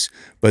beliefs,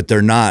 but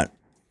they're not.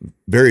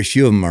 Very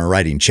few of them are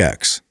writing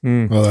checks.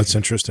 Oh, that's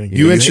interesting.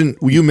 You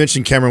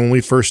mentioned Cameron, when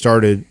we first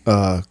started,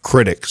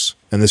 critics,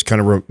 and this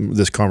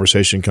this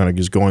conversation kind of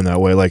is going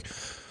that way. Like,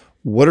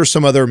 what are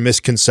some other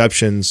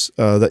misconceptions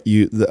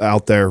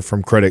out there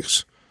from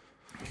critics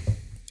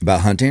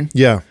about hunting?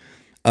 Yeah.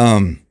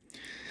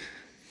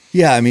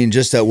 Yeah, I mean,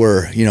 just that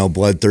we're,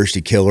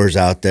 bloodthirsty killers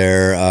out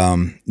there.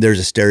 There's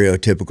a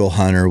stereotypical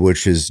hunter,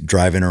 which is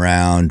driving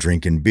around,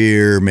 drinking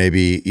beer,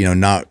 maybe,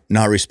 not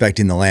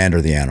respecting the land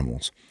or the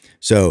animals.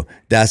 So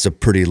that's a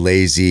pretty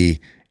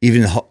lazy,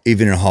 even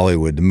in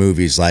Hollywood, the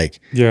movies, like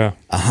a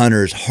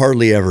hunter's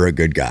hardly ever a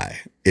good guy.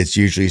 It's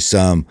usually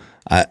some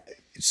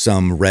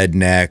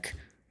redneck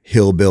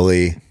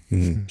hillbilly.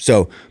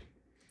 So,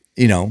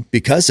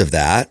 because of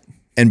that,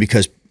 and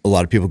because a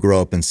lot of people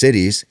grow up in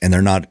cities and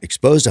they're not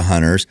exposed to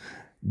hunters,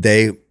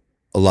 a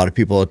lot of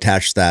people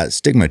attach that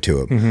stigma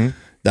to them.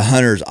 The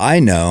hunters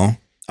I know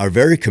are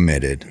very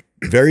committed,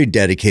 very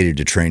dedicated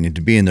to training,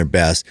 to being their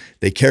best.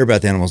 They care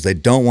about the animals. They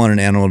don't want an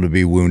animal to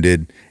be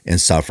wounded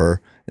and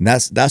suffer. And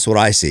that's what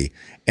I see.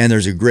 And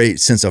there's a great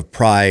sense of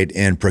pride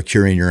in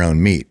procuring your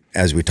own meat,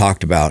 as we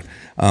talked about.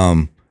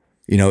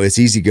 It's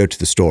easy to go to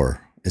the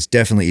store. It's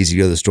definitely easy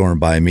to go to the store and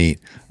buy meat.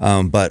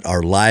 But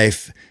our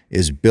life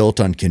is built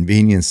on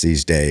convenience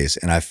these days.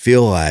 And I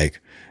feel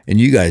like,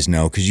 and you guys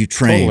know, because you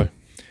train, totally.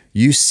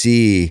 you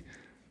see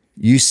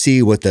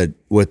what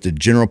the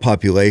general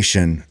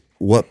population,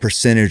 what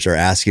percentage are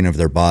asking of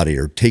their body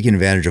or taking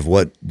advantage of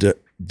what the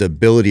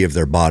ability of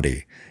their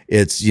body.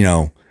 It's,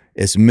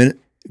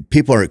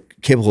 people are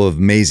capable of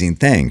amazing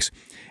things.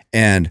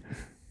 And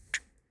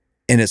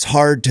it's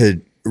hard to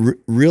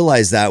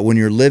realize that when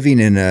you're living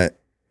in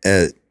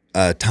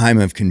a time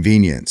of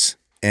convenience,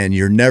 and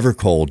you're never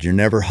cold, you're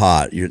never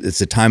hot.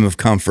 It's a time of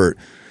comfort.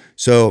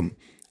 So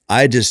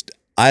I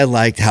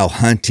liked how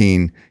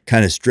hunting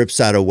kind of strips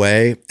that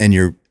away, and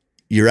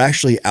you're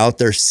actually out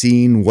there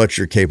seeing what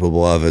you're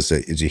capable of as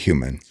a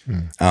human.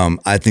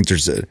 I think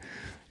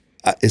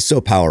it's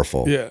so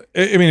powerful. Yeah,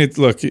 I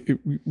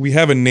mean, we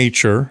have a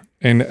nature,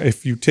 and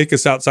if you take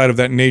us outside of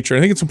that nature, I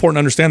think it's important to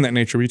understand that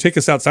nature. When you take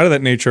us outside of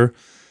that nature,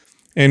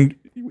 And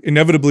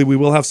inevitably we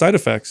will have side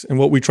effects. And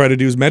what we try to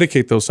do is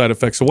medicate those side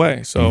effects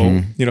away.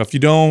 So, if you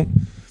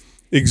don't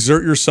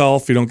exert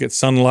yourself, you don't get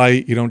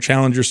sunlight, you don't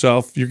challenge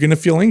yourself, you're going to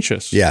feel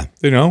anxious. Yeah.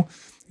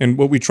 And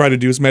what we try to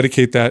do is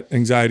medicate that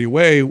anxiety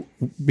away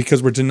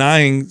because we're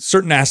denying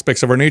certain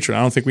aspects of our nature.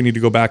 I don't think we need to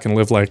go back and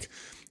live like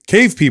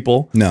cave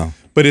people. No.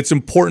 But it's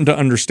important to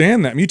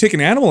understand that. I mean, you take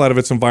an animal out of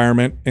its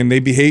environment and they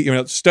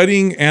behave,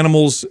 studying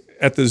animals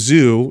at the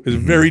zoo is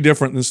very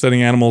different than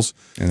studying animals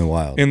in the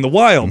wild.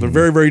 They're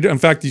very, very different. In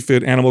fact, if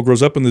an animal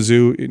grows up in the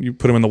zoo and you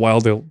put them in the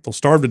wild, they'll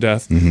starve to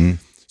death.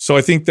 So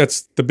I think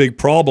that's the big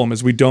problem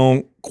is we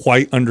don't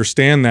quite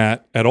understand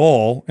that at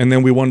all. And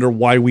then we wonder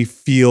why we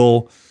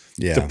feel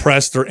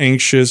depressed or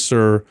anxious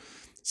or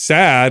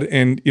sad.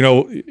 And,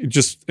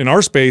 just in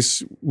our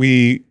space,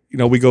 we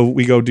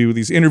go do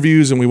these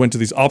interviews, and we went to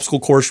these obstacle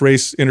course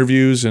race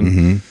interviews,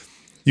 and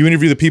you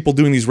interview the people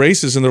doing these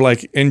races, and they're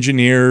like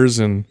engineers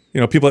and,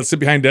 people that sit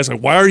behind desks.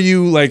 Like, why are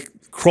you like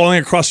crawling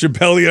across your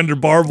belly under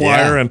barbed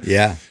wire and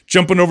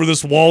jumping over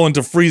this wall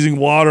into freezing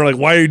water? Like,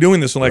 why are you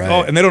doing this? And like,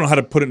 and they don't know how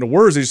to put it into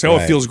words. They just say,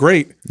 it feels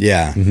great.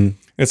 Yeah. And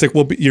it's like,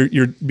 well,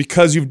 you're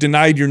because you've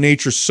denied your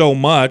nature so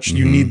much,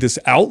 you need this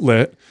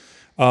outlet.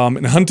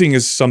 And hunting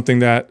is something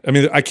that,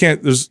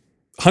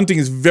 hunting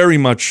is very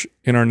much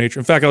in our nature.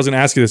 In fact, I was going to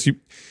ask you this.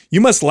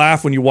 You must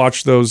laugh when you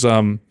watch those,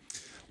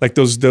 like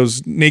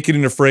those Naked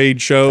and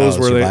Afraid shows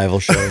where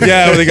survival shows.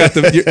 Yeah, where they got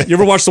you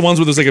ever watch the ones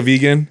where there's like a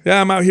vegan? Yeah,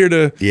 I'm out here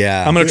to.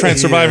 Yeah, I'm going to try and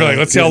survive. Like,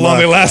 let's see how long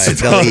they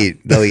last. Right.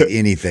 They'll eat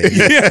anything.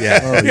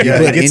 Yeah.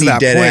 You put any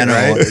dead animal,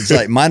 right? It's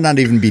like might not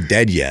even be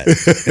dead yet,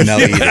 and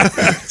they'll eat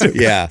it.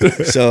 Yeah.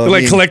 So they're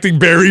like collecting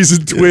berries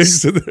and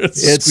twigs and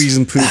it's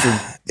squeezing poop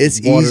and it's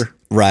water. Easy,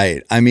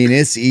 right. I mean,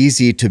 it's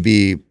easy to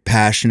be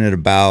passionate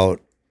about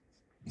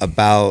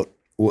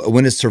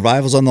when it's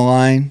survival's on the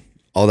line.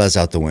 All that's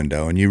out the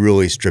window, and you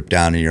really strip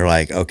down and you're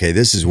like, okay,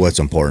 this is what's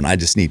important. I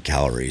just need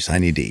calories. I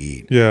need to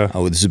eat. Yeah.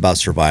 Oh, this is about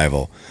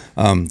survival.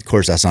 Of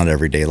course, that's not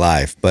everyday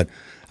life, but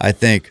I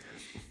think,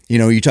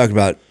 you talk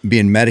about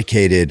being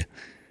medicated.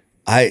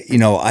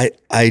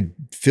 I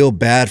feel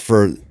bad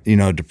for,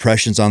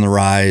 depression's on the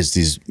rise.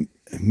 These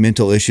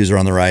mental issues are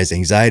on the rise.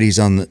 Anxiety's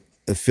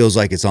it feels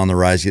like it's on the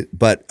rise.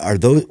 But are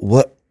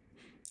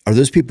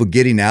those people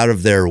getting out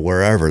of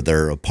wherever,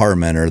 their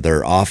apartment or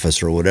their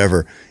office or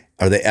whatever?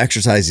 Are they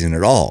exercising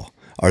at all?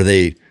 Are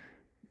they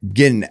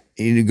going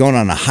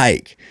on a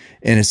hike?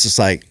 And it's just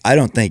like, I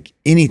don't think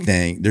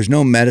there's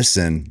no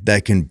medicine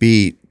that can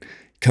beat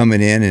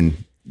coming in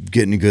and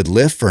getting a good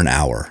lift for an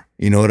hour.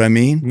 You know what I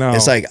mean? No.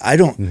 It's like,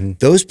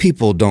 those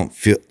people don't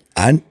feel,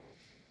 I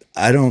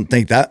don't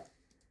think that,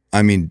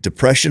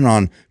 depression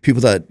on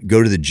people that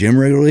go to the gym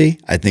regularly,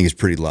 I think is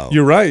pretty low.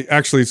 You're right,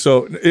 actually.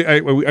 So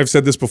I've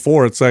said this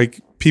before. It's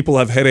like people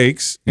have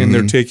headaches and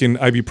they're taking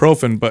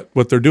ibuprofen, but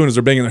what they're doing is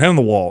they're banging their head on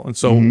the wall. And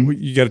so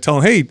you got to tell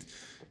them, hey,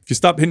 if you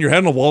stop hitting your head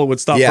on the wall, it would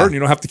stop hurting. You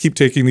don't have to keep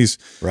taking these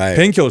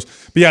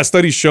painkillers. But yeah,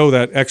 studies show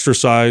that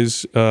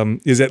exercise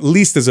is at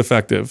least as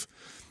effective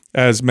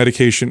as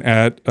medication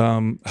at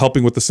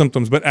helping with the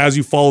symptoms. But as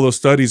you follow those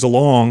studies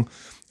along,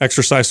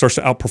 exercise starts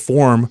to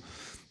outperform,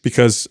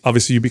 because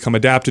obviously you become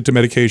adapted to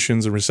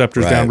medications and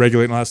receptors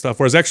downregulate and all that stuff.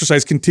 Whereas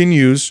exercise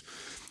continues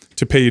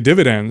to pay you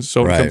dividends.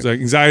 So when it comes to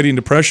anxiety and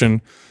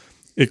depression,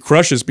 it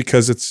crushes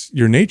because it's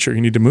your nature.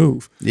 You need to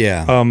move.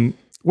 Yeah.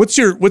 What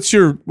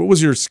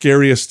was your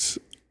scariest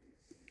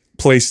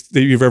place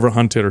that you've ever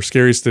hunted, or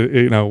scariest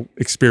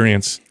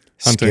experience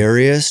hunting?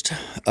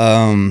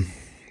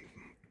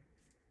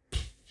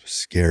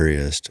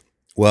 Scariest.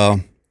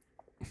 Well,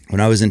 when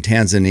I was in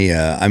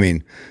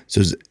Tanzania,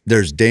 so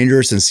there's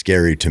dangerous and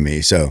scary to me.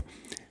 So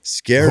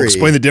scary.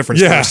 Explain the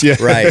difference first. Yeah,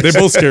 right. They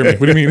both scare me.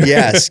 What do you mean?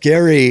 Yeah,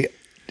 scary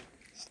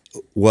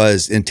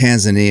was in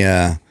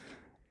Tanzania.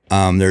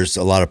 There's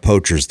a lot of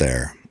poachers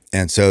there,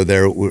 and so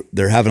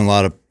they're having a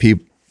lot of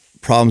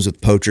problems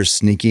with poachers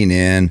sneaking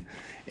in,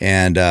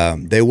 and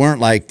they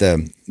weren't like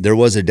there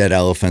was a dead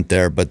elephant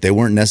there, but they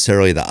weren't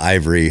necessarily the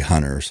ivory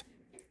hunters.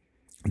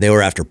 They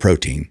were after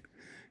protein.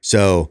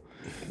 So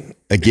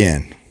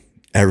again,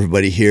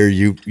 everybody here,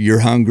 you're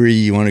hungry,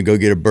 you want to go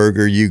get a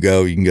burger, you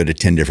can go to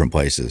 10 different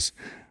places.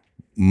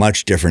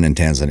 Much different in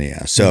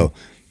Tanzania. So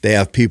they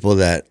have people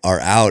that are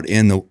out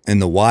in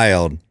the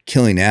wild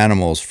killing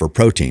animals for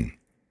protein,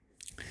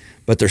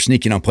 but they're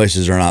sneaking on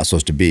places they're not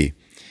supposed to be.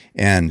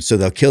 And so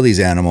they'll kill these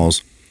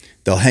animals,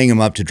 they'll hang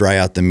them up to dry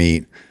out the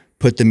meat,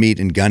 put the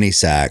meat in gunny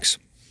sacks,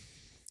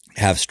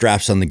 have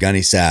straps on the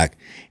gunny sack,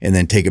 and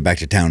then take it back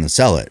to town and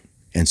sell it.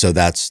 And so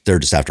they're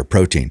just after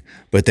protein,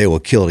 but they will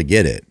kill to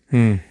get it.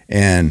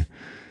 And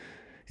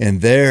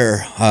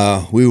there,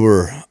 we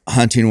were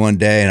hunting one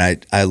day,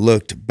 and I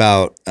looked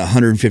about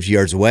 150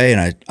 yards away,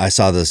 and I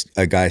saw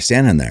a guy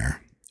standing there.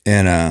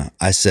 And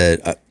I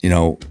said,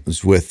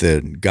 was with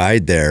the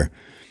guide there,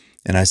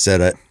 and I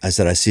said,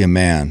 I see a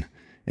man.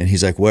 And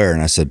he's like, where?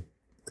 And I said,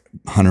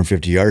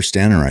 150 yards,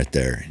 standing right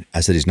there.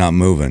 I said, he's not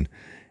moving.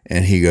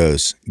 And he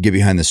goes, get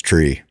behind this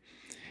tree.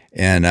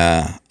 And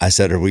I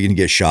said, are we going to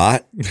get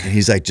shot? And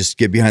he's like, just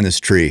get behind this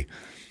tree.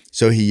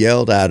 So he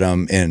yelled at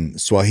him in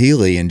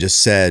Swahili and just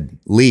said,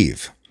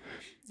 "Leave."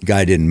 The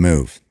guy didn't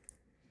move.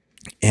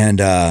 And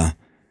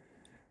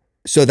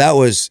so that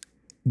was,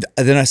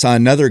 then I saw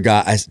another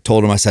guy. I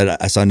told him, I said,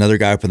 I saw another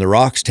guy up in the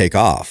rocks take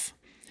off.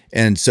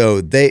 And so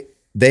they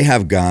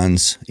have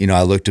guns. You know,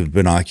 I looked at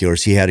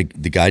binoculars.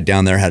 The guy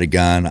down there had a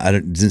gun. I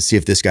didn't see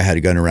if this guy had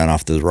a gun around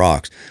off the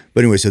rocks.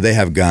 But anyway, so they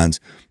have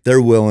guns.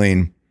 They're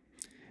willing.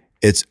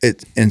 It's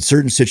in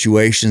certain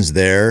situations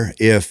there,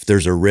 if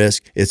there's a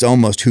risk, it's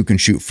almost who can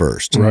shoot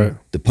first. Right.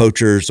 The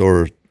poachers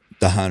or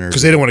the hunters.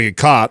 Because they don't want to get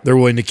caught. They're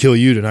willing to kill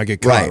you to not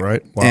get caught,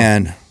 right? Wow.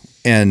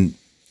 And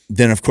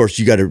then, of course,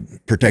 you got to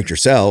protect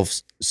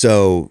yourselves.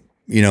 So,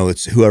 you know,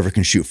 it's whoever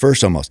can shoot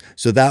first almost.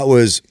 So that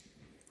was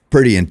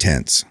pretty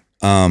intense.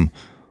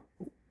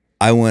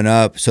 I went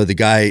up, so the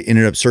guy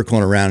ended up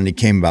circling around, and he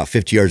came about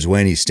 50 yards away,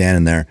 and he's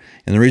standing there.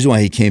 And the reason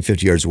why he came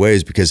 50 yards away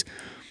is because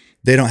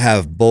they don't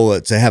have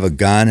bullets. They have a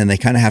gun, and they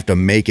kind of have to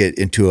make it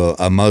into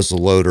a muzzle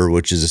loader,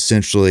 which is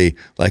essentially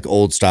like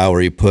old style,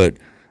 where you put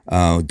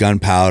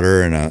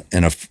gunpowder and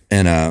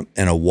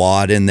a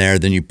wad in there.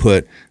 Then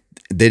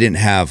they didn't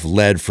have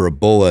lead for a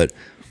bullet,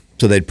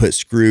 so they'd put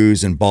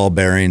screws and ball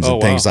bearings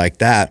and things like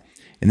that,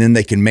 and then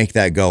they can make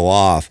that go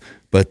off.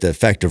 But the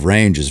effective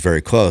range is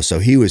very close. So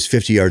he was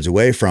 50 yards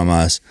away from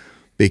us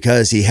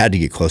because he had to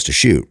get close to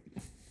shoot.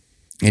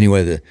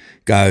 Anyway, the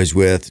guy I was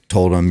with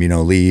told him, you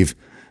know, leave.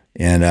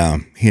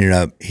 And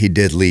he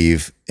did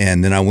leave.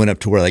 And then I went up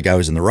to where that guy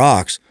was in the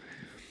rocks,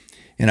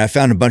 and I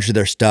found a bunch of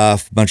their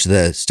stuff, a bunch of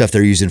the stuff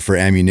they're using for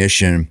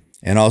ammunition,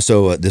 and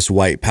also this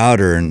white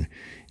powder. And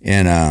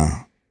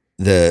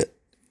the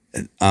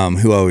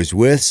who I was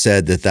with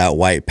said that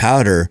white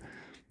powder,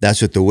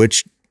 that's what the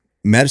witch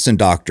medicine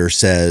doctor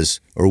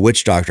says, or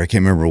witch doctor, I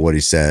can't remember what he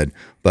said,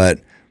 but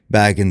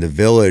back in the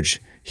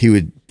village,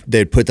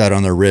 they'd put that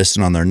on their wrists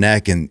and on their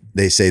neck, and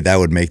they say that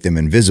would make them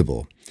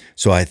invisible.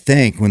 So I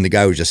think when the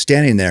guy was just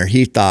standing there,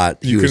 he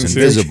thought he was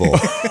invisible.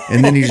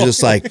 And then he's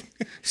just like,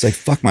 it's like,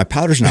 fuck, my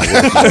powder's not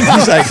working.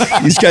 He's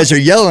like, these guys are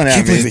yelling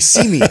at me. They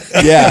see me.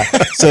 Yeah.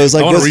 So it's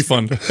like, I want a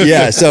refund.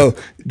 Yeah. So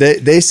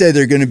they say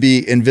they're going to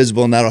be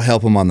invisible, and that'll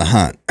help them on the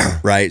hunt.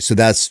 Right. So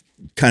that's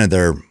kind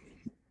of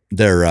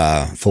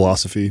their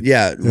philosophy.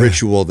 Yeah.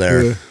 Ritual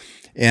there. Yeah.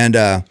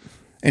 And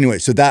anyway,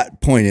 so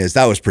that point is,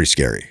 that was pretty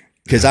scary,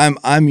 because I'm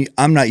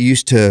not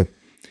used to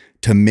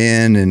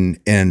men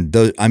and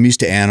those, I'm used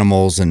to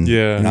animals, and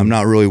I'm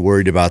not really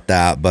worried about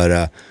that.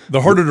 But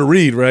they're harder to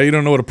read, right? You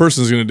don't know what a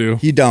person's going to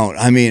do. You don't.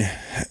 I mean,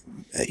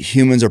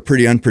 humans are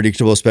pretty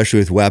unpredictable, especially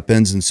with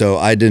weapons. And so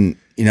I didn't,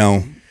 you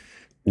know,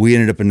 we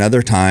ended up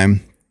another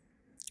time,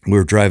 we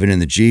were driving in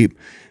the Jeep,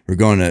 we're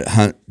going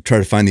to try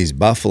to find these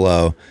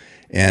buffalo,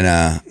 and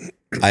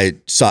I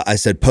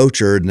said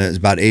poacher, and it was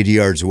about 80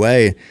 yards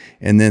away.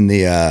 And then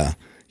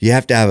you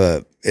have to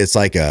have it's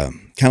like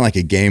kind of like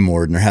a game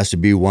warden. There has to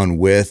be one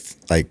with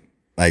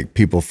like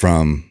people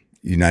from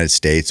the United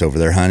States over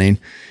there hunting,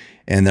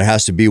 and there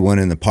has to be one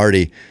in the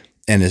party.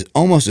 And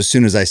almost as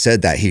soon as I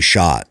said that, he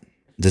shot.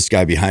 This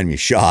guy behind me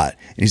shot,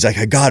 and he's like,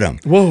 I got him.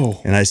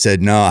 Whoa. And I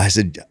said, no. I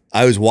said,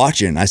 I was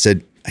watching. I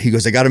said, he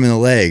goes, I got him in the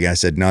leg. I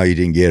said, no, you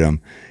didn't get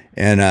him.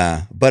 And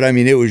but I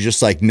mean, it was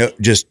just like, no,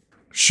 just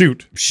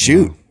shoot.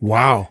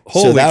 Wow.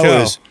 Holy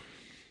cow.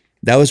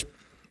 That was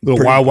the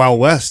Wild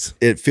West.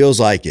 It feels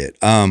like it.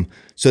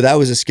 So that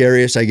was the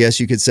scariest, I guess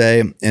you could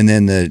say. And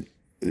then the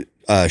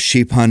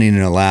sheep hunting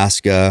in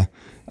Alaska,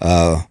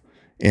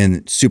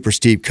 in super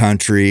steep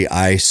country,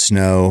 ice,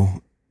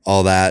 snow,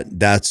 all that.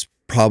 That's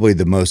probably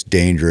the most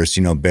dangerous.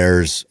 You know,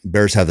 bears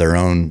have their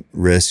own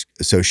risk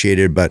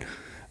associated, but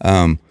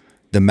the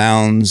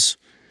mountains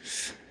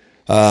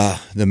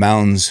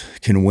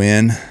can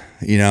win.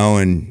 You know,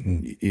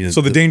 and you know.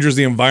 So the danger is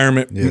the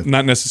environment,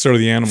 not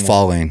necessarily the animal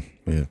falling.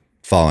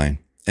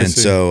 And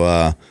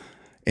so.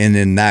 And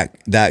then that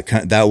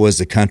was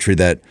the country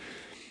that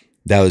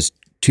was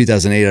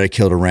 2008. I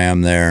killed a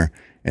ram there,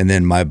 and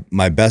then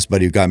my best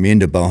buddy who got me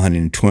into bow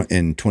hunting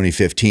in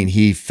 2015,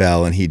 he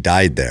fell and he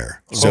died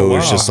there. So it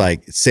was just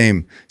like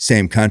same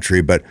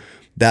country, but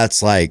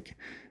that's like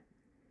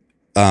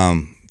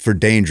for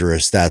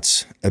dangerous.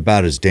 That's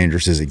about as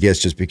dangerous as it gets,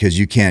 just because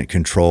you can't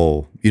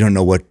control. You don't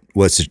know what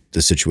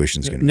the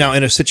situation's going to be. Now,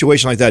 in a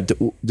situation like that,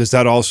 does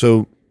that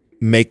also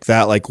make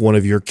that like one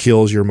of your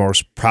kills you're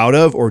most proud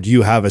of, or do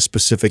you have a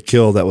specific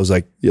kill that was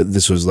like,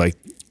 this was like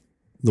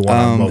the one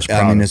I'm most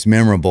proud of? I mean, it's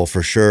memorable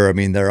for sure. I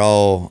mean, they're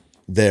all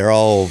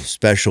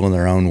special in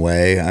their own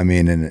way. I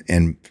mean,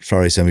 and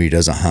sorry, somebody who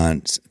doesn't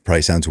hunt,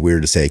 probably sounds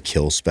weird to say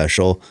kill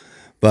special,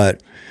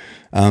 but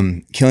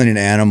killing an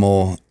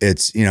animal,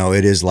 it's, you know,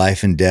 it is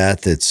life and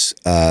death. It's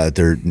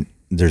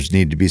there's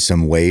need to be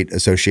some weight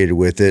associated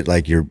with it,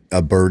 like you're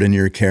a burden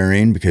you're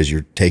carrying because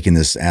you're taking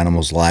this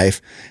animal's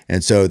life.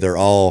 And so they're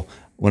all,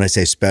 when I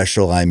say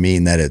special, I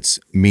mean that it's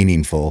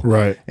meaningful.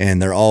 Right.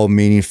 And they're all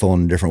meaningful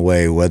in a different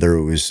way, whether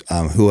it was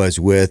who I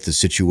was with, the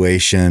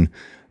situation,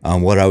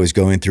 what I was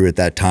going through at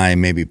that time,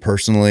 maybe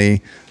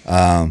personally.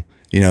 You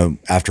know,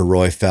 after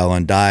Roy fell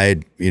and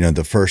died, you know,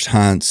 the first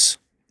hunts,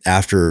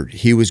 after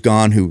he was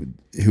gone, who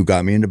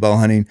got me into bow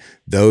hunting,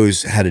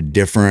 those had a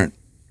different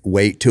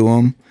weight to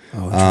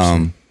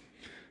them.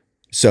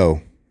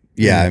 So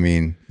yeah, I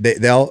mean,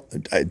 they'll,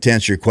 to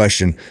answer your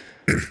question,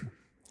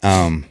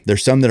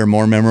 there's some that are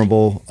more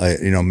memorable.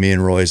 Me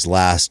and Roy's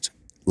last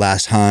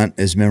hunt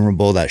is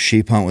memorable. That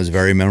sheep hunt was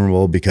very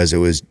memorable because it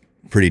was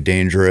pretty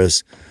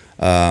dangerous.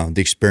 The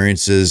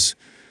experiences,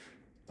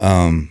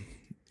 in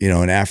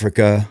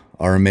Africa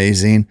are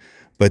amazing.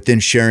 But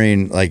then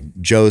sharing like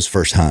Joe's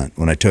first hunt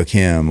when I took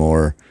him,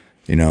 or,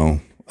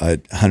 I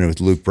hunted with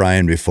Luke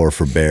Bryan before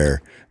for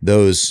bear.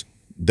 Those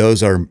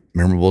are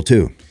memorable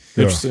too.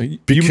 Interesting.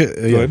 Go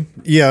ahead.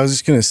 Yeah, I was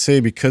just gonna say,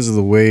 because of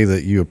the way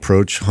that you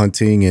approach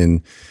hunting,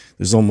 and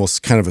there's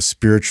almost kind of a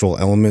spiritual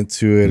element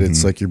to it.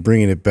 It's like you're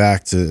bringing it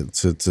back to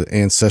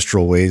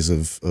ancestral ways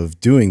of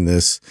doing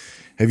this.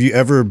 Have you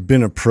ever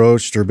been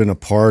approached or been a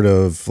part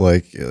of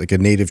like a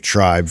native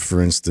tribe,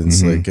 for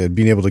instance, like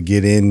being able to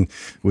get in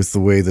with the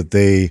way that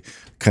they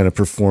kind of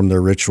perform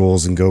their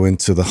rituals and go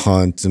into the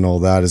hunt and all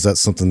that? Is that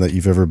something that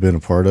you've ever been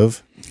a part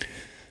of?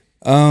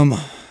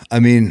 I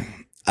mean,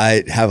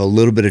 I have a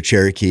little bit of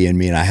Cherokee in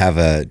me, and I have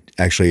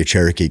actually a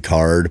Cherokee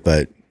card,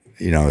 but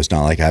it's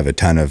not like I have a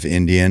ton of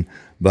Indian.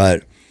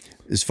 But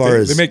as far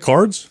as they make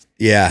cards,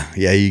 yeah,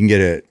 you can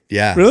get it.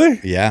 Yeah, really?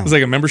 Yeah, it's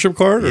like a membership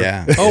card.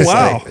 Yeah. Oh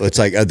wow, it's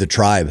like the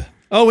tribe.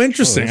 Oh,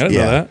 interesting. I didn't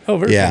know that. Oh,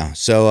 very cool.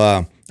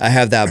 So I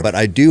have that, but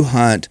I do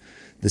hunt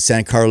the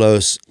San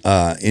Carlos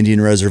Indian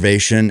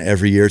Reservation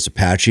every year. It's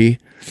Apache,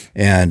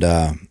 and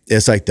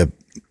it's like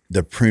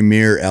the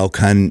premier elk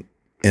hunt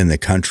in the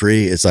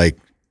country. It's like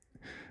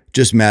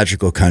just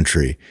magical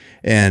country.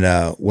 And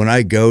when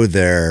I go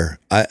there,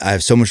 I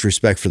have so much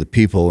respect for the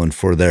people and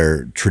for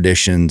their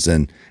traditions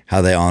and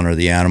how they honor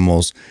the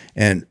animals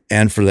and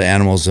for the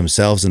animals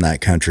themselves in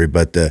that country.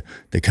 But the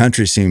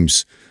country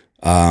seems,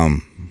 I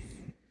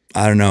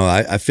don't know,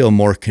 I feel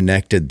more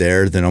connected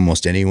there than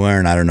almost anywhere.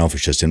 And I don't know if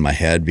it's just in my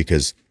head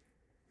because,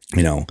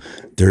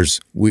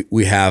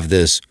 we have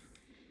this,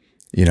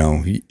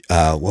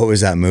 what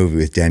was that movie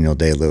with Daniel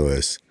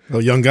Day-Lewis? Oh,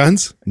 Young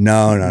Guns?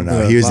 No.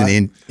 He was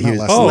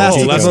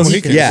Last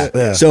Mohican.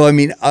 Yeah. So I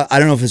mean, I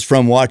don't know if it's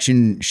from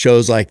watching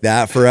shows like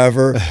that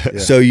forever.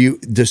 So you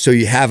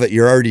have it.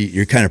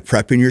 You're kind of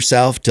prepping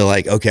yourself to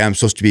like, okay, I'm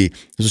supposed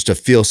to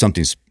feel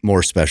something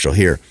more special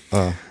here.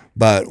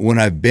 But when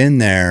I've been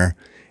there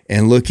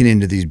and looking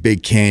into these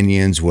big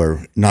canyons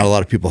where not a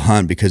lot of people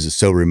hunt because it's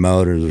so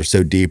remote or they're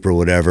so deep or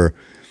whatever,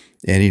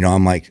 and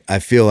I'm like, I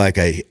feel like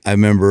I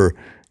remember.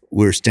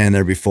 We were standing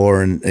there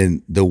before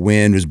and the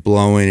wind was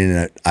blowing,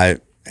 and I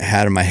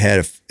had in my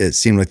head, it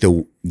seemed like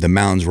the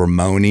mountains were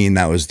moaning.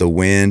 That was the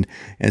wind.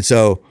 And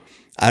so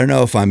I don't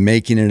know if I'm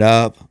making it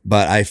up,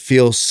 but I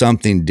feel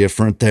something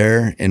different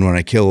there. And when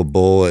I kill a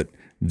bull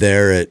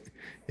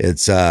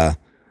it's I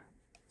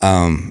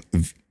don't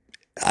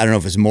know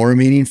if it's more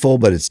meaningful,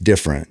 but it's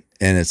different.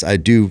 And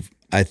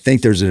I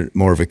think there's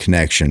more of a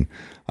connection.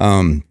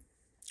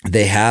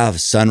 They have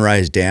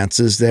sunrise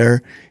dances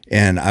there,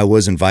 and I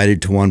was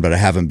invited to one, but I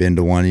haven't been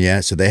to one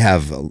yet. So they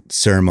have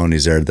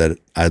ceremonies there that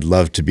I'd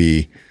love to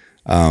be,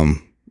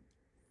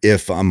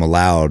 if I'm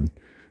allowed,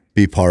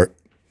 be part,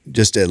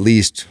 just at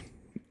least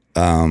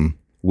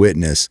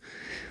witness.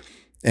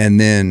 And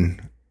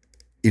then,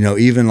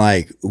 even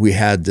like we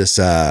had this,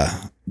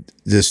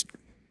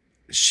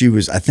 she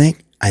was, I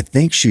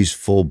think she's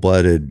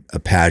full-blooded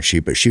Apache,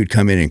 but she would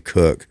come in and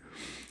cook.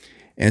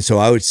 And so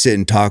I would sit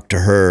and talk to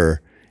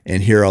her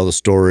and hear all the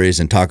stories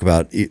and talk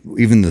about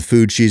even the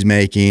food she's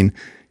making,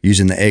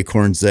 using the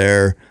acorns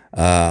there.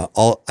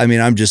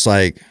 I'm just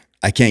like,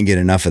 I can't get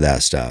enough of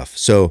that stuff.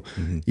 So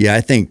yeah,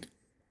 I think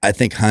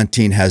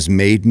hunting has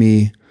made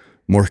me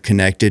more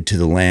connected to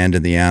the land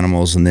and the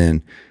animals, and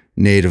then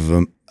Native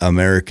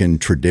American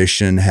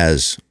tradition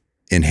has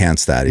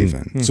enhanced that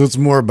even. So it's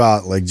more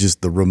about like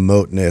just the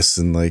remoteness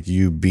and like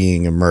you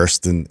being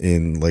immersed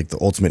in like the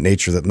ultimate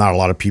nature that not a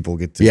lot of people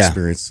get to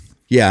experience.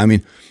 Yeah. I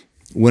mean,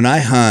 when I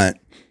hunt,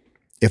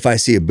 if I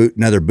see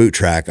another boot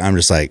track, I'm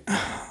just like,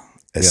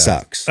 it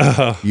sucks.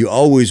 You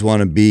always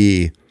want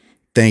to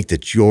think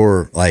that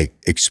you're like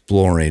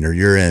exploring, or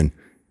you're in,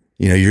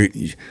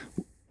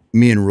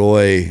 me and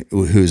Roy,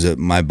 who's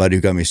my buddy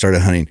who got me started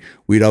hunting,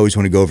 we'd always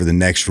want to go over the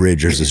next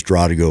ridge. There's this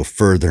draw to go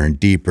further and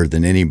deeper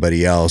than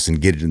anybody else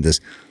and get into this,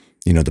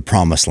 the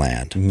promised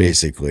land,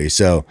 basically.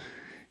 So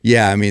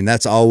yeah, I mean,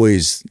 that's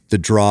always the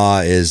draw,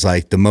 is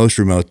like the most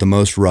remote, the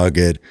most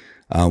rugged,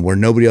 where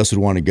nobody else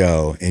would want to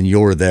go, and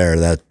you're there.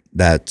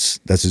 That's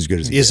as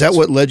good as it gets. Is that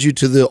what led you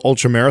to the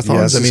ultra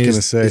marathons?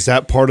 Yeah, is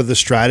that part of the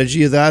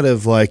strategy of that?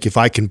 Of like, if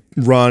I can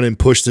run and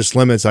push this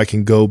limits, I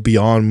can go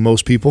beyond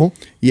most people?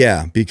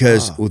 Yeah,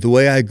 because with the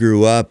way I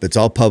grew up, it's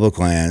all public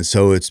land.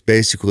 So it's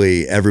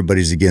basically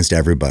everybody's against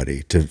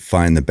everybody to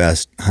find the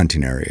best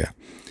hunting area.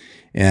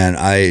 And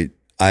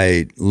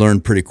I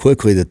learned pretty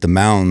quickly that the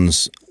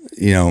mountains,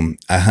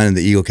 I hunted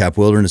the Eagle Cap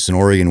Wilderness in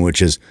Oregon,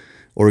 which is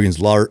Oregon's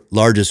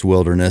largest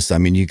wilderness. I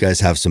mean, you guys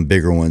have some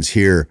bigger ones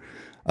here.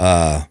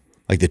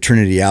 Like the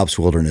Trinity Alps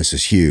Wilderness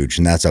is huge,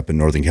 and that's up in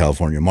Northern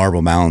California.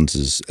 Marble Mountains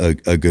is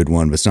a good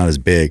one, but it's not as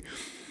big.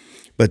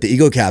 But the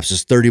Eagle Caps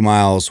is 30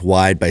 miles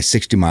wide by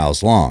 60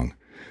 miles long.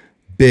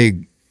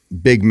 Big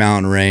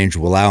mountain range,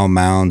 Wallowa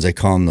Mountains. They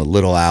call them the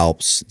Little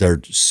Alps.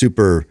 They're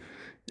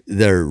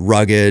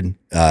rugged,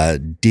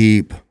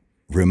 deep,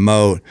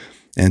 remote.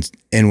 And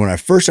when I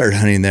first started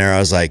hunting there, I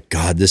was like,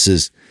 God, this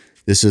is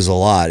a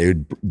lot.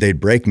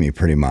 They'd break me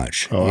pretty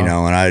much, you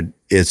know, and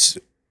it's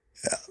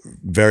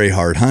very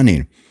hard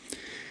hunting.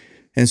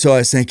 And so I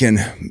was thinking,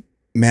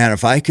 man,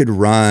 if I could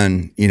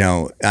run, you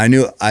know,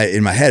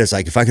 in my head, it's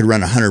like, if I could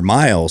run 100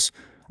 miles,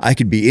 I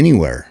could be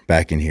anywhere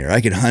back in here. I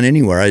could hunt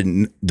anywhere.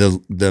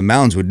 The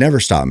mountains would never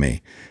stop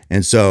me.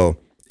 And so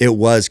it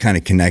was kind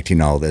of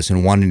connecting all this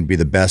and wanting to be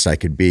the best I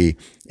could be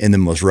in the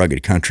most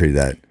rugged country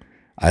that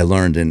I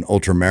learned in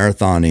ultra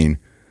marathoning.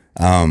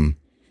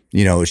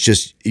 You know, it's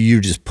just, you're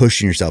just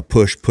pushing yourself,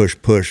 push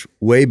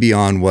way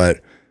beyond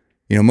what,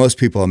 you know, most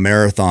people, a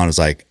marathon is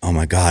like, oh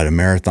my God, a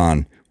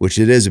marathon, which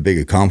it is a big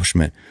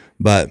accomplishment,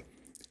 but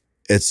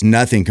it's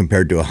nothing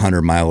compared to a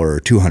 100-miler or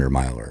a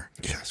 200-miler.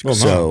 Yes. Well,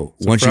 so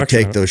once you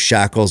take those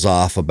shackles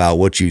off about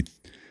what you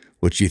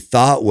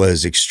thought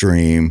was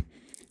extreme,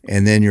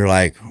 and then you're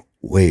like,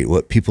 wait,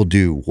 what people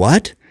do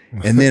what?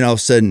 And then all of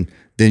a sudden,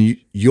 then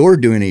you're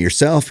doing it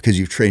yourself because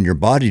you've trained your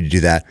body to do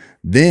that.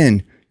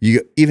 Then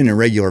you, even in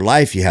regular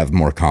life, you have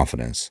more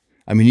confidence.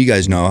 I mean, you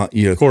guys know,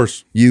 of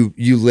course, you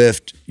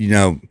lift, you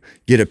know,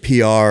 get a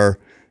PR,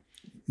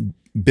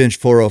 bench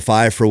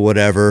 405 for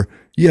whatever.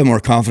 You have more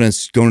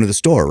confidence going to the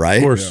store, right?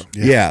 Of course.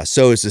 Yeah.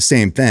 So it's the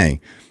same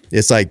thing.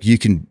 It's like you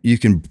can, you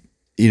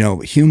know,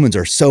 humans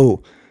are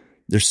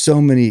there's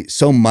so many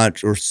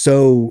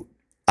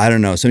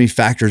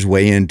factors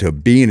weigh into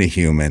being a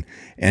human,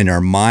 and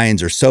our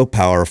minds are so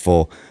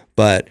powerful,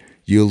 but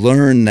you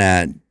learn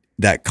that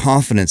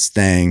confidence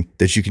thing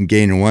that you can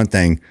gain in one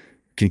thing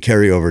can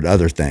carry over to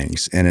other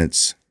things. And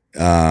it's,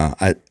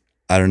 I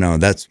don't know,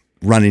 that's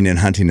running and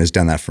hunting has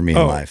done that for me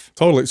in life.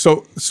 Totally.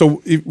 So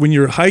when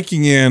you're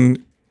hiking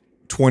in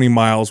 20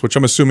 miles, which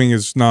I'm assuming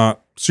is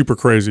not super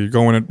crazy,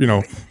 going at, you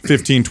know,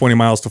 15, 20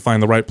 miles to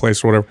find the right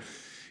place or whatever,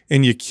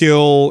 and you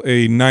kill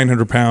a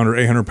 900 pound or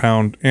 800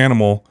 pound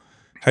animal,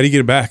 how do you get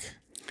it back?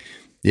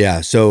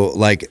 Yeah. So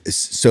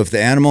if the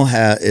animal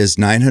is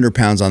 900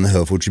 pounds on the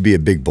hoof, which would be a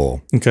big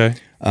bull. Okay.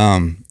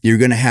 You're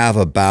going to have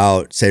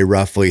about, say,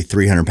 roughly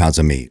 300 pounds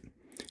of meat.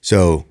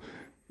 So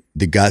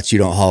the guts you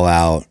don't haul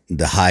out,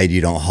 the hide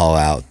you don't haul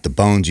out, the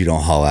bones you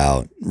don't haul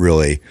out,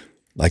 really,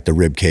 like the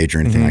rib cage or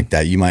anything like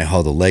that. You might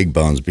haul the leg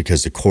bones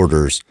because the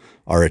quarters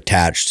are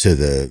attached to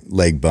the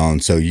leg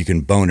bone. So you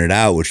can bone it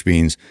out, which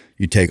means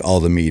you take all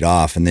the meat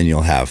off, and then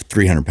you'll have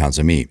 300 pounds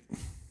of meat.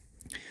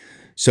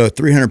 So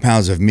 300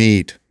 pounds of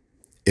meat,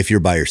 if you're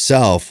by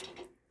yourself,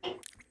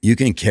 you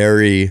can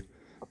carry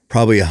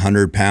probably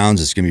 100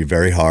 pounds. It's going to be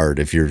very hard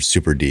if you're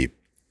super deep.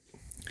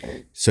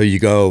 So you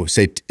go,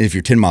 say, if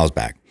you're 10 miles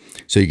back.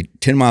 So you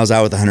get 10 miles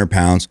out with 100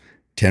 pounds,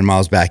 10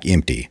 miles back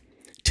empty.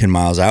 10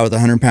 miles out with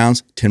 100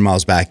 pounds, 10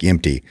 miles back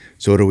empty.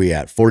 So what are we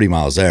at? 40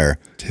 miles there.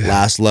 Damn.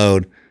 Last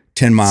load,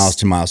 10 miles,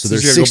 10 miles. So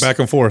there's you gotta go back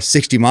and forth.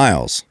 60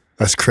 miles.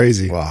 That's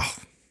crazy. Wow.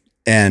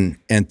 And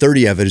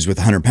 30 of it is with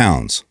 100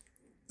 pounds.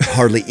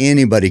 Hardly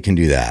anybody can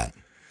do that.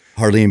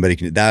 Hardly anybody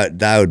can do that.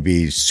 That would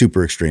be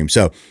super extreme.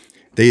 So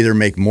they either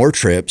make more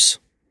trips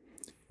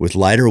with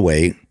lighter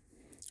weight,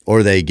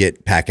 or they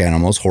get pack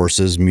animals,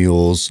 horses,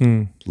 mules,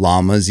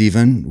 llamas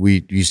even.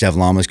 We used to have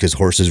llamas because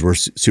horses were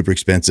super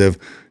expensive.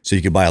 So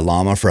you could buy a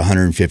llama for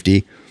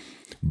 $150.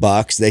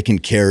 They can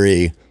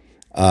carry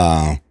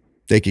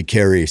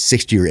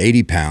 60 or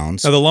 80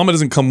 pounds. Now the llama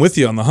doesn't come with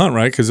you on the hunt,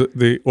 right? Because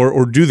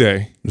or do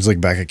they? It's like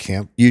back at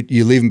camp.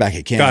 You leave them back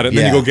at camp. Got it.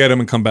 Then you go get them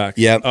and come back.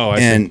 Yep. Oh, I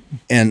see.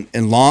 And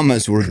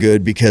lammas were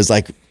good because,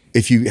 like,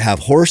 if you have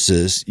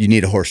horses, you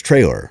need a horse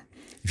trailer.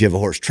 If you have a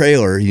horse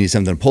trailer, you need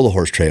something to pull the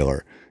horse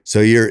trailer.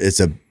 So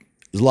there's a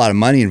lot of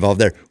money involved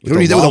there. You don't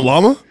need that with a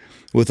llama?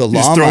 With a llama.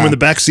 Just throw them in the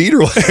back seat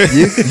or what?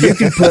 You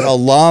can put a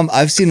llama.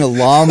 I've seen a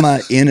llama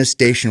in a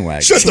station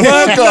wagon. Shut the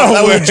fuck up.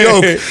 That was a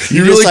joke.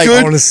 You really could?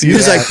 I want to see You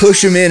just like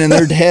push them in and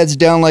their heads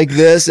down like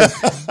this.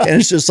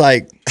 And it's just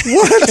like,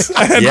 what?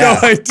 I had no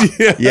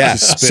idea. Yeah.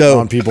 Just spitting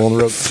on people on the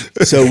road.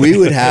 So we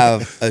would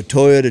have a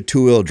Toyota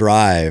two-wheel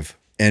drive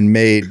and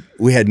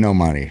we had no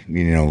money.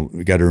 You know,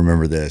 we got to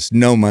remember this.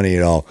 No money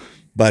at all.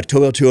 But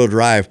Toyota two-wheel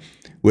drive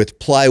with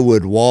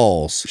plywood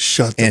walls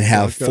and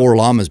have 4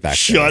 llamas back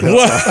there.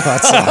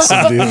 That's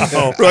awesome,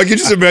 dude. Bro, I can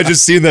just imagine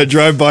seeing that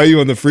drive by you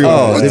on the freeway.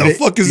 What the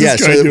fuck is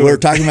this guy doing? We're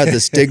talking about the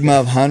stigma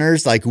of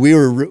hunters. Like we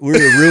were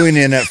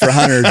ruining it for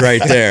hunters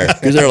right there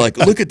because they're like,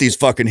 look at these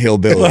fucking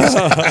hillbillies.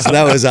 So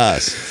that was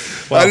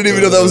us. I didn't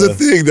even know that was a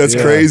thing. That's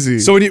crazy.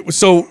 So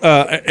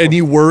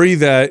any worry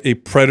that a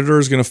predator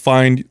is going to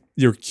find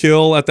your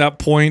kill at that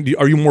point?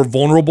 Are you more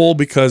vulnerable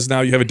because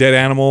now you have a dead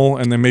animal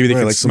and then maybe they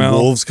can like smell?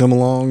 some wolves come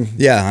along?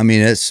 Yeah, I mean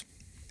it's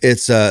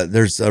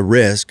there's a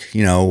risk,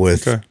 you know,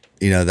 with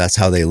you know, that's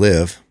how they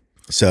live.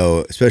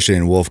 So especially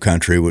in wolf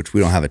country, which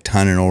we don't have a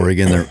ton in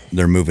Oregon,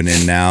 they're moving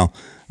in now.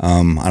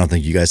 I don't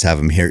think you guys have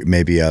them here.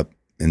 Maybe up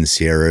in the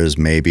Sierras,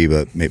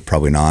 but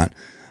probably not.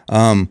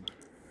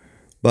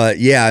 But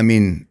yeah, I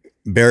mean,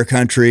 bear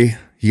country,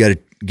 you got to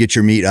get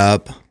your meat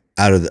up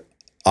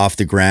off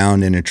the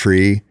ground in a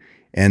tree,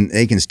 and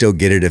they can still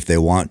get it if they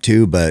want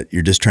to, but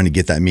you're just trying to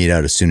get that meat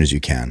out as soon as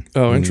you can.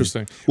 Oh,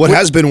 interesting. What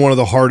has been one of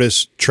the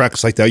hardest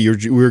treks like that?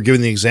 We were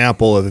giving the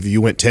example of if you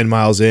went 10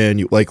 miles in,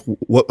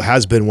 what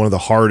has been one of the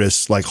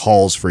hardest like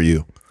hauls for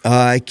you?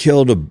 I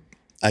killed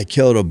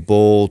a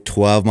bull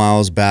 12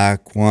 miles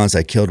back once.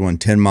 I killed one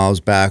 10 miles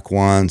back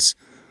once.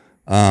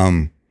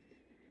 The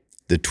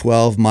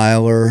 12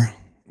 miler,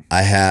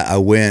 I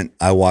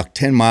walked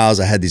 10 miles.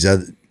 I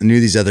knew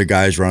these other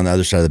guys were on the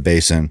other side of the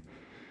basin.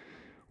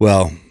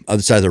 Well,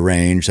 other side of the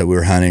range that we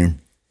were hunting.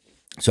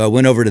 So I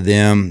went over to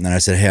them and I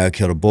said, hey, I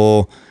killed a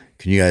bull.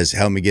 Can you guys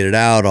help me get it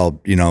out? I'll,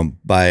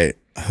 buy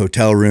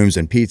hotel rooms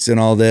and pizza and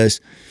all this.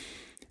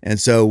 And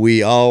so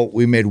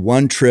we made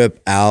one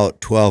trip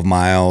out 12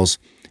 miles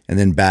and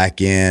then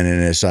back in.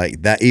 And it's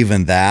like that,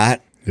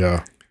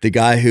 Yeah. The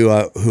guy who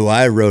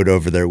I rode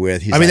over there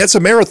with, that's a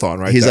marathon,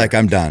 right? He's there. like,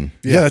 I'm done.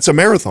 Yeah, it's a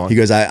marathon. He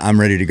goes, I'm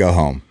ready to go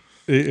home.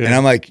 Yeah. And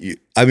I'm like,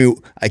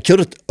 I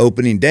killed it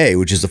opening day,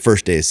 which is the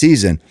first day of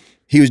season.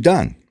 He was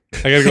done.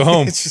 I got to go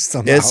home.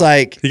 It's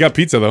like, he got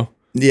pizza though.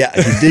 Yeah,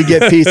 he did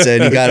get pizza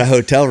and he got a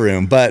hotel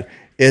room, but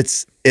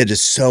it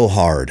is so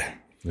hard.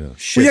 Yeah,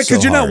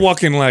 because you're not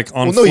walking like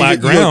on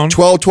flat you're ground.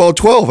 12, 12,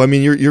 12. I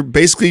mean, you're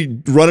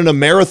basically running a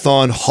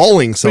marathon,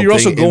 hauling something.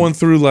 But you're also going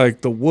through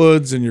like the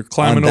woods and you're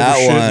climbing over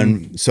shit.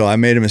 One, so I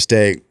made a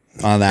mistake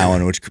on that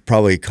one, which could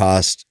probably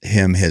cost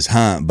him his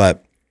hunt.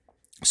 But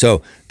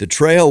so the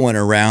trail went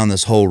around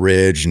this whole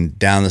ridge and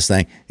down this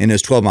thing, and it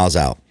was 12 miles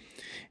out.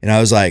 And I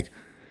was like,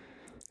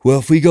 well,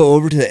 if we go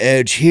over to the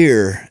edge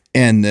here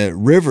and the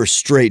river's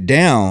straight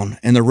down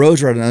and the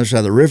road's right on the other side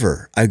of the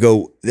river, I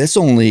go, that's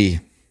only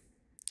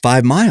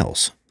 5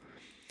 miles.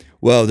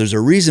 Well, there's a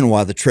reason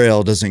why the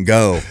trail doesn't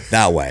go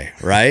that way,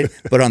 right?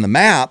 But on the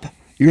map,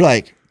 you're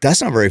like,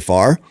 that's not very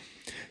far.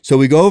 So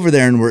we go over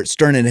there and we're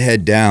starting to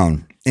head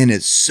down, and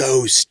it's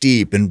so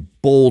steep and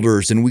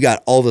boulders, and we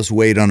got all this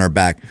weight on our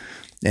back.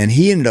 And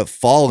he ended up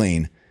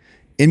falling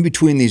in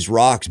between these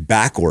rocks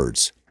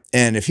backwards.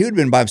 And if he would have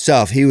been by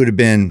himself, he would have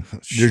been,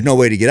 there's no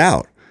way to get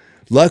out.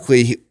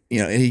 Luckily,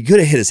 he could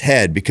have hit his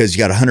head because you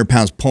got 100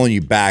 pounds pulling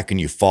you back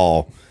and you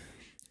fall.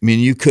 I mean,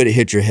 you could have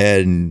hit your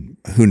head and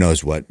who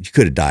knows what. You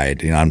could have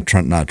died. I'm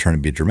not trying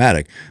to be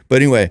dramatic. But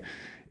anyway,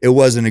 it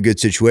wasn't a good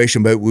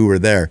situation, but we were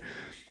there.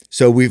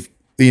 So we've,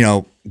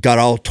 got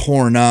all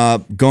torn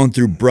up, going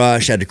through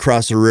brush, had to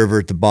cross the river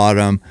at the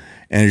bottom.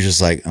 And it's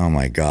just like, oh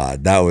my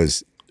God,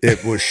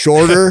 it was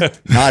shorter,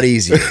 not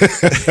easier.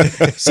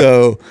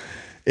 So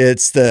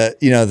it's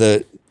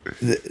the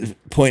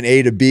point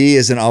A to B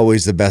isn't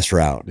always the best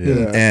route.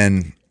 Yeah.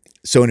 And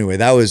so anyway,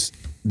 there's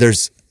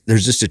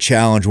just a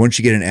challenge. Once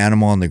you get an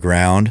animal on the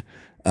ground,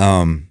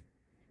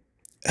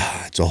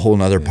 it's a whole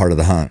nother part of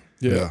the hunt.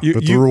 Yeah.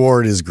 But the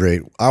reward is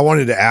great. I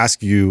wanted to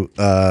ask you,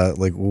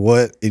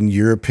 what in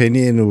your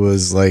opinion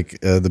was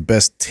the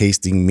best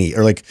tasting meat,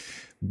 or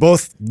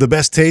both the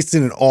best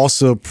tasting and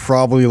also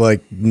probably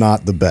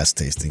not the best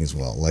tasting as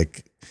well,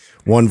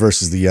 one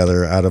versus the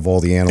other out of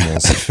all the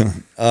animals.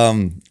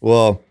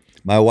 Well,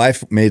 my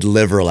wife made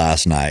liver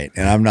last night,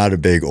 and I'm not a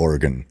big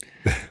organ.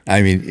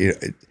 I mean,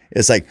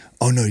 it's like,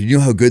 oh no, you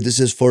know how good this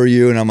is for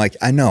you? And I'm like,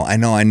 I know.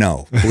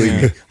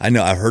 Believe me, I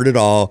know. I've heard it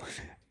all.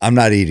 I'm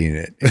not eating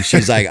it. And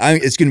she's like,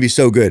 it's going to be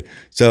so good.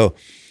 So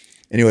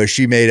anyway,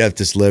 she made up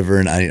this liver,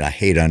 and I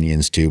hate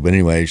onions too. But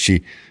anyway,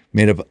 she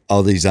made up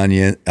all these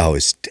onions. Oh,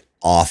 it's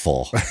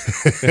awful.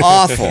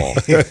 Awful.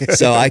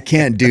 So I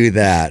can't do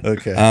that.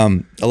 Okay.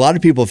 A lot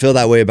of people feel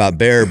that way about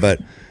bear, but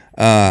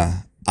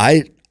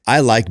I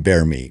like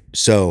bear meat.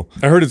 So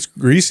I heard it's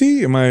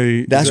greasy.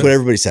 That's what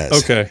everybody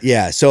says. Okay.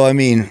 Yeah. So I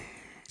mean,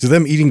 do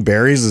them eating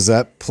berries, does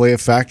that play a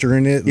factor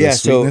in it? Yeah.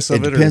 So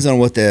it depends on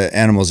what the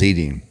animal's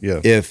eating.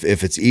 Yeah. If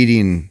it's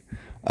eating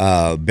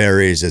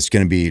berries, it's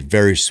going to be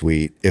very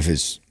sweet.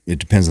 It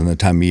depends on the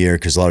time of year,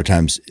 because a lot of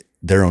times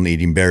they're only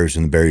eating berries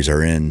when the berries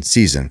are in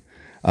season.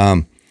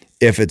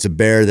 If it's a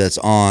bear that's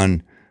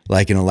on,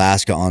 like in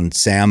Alaska, on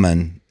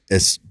salmon,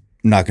 it's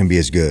not going to be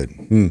as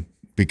good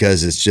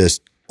because it's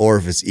just, or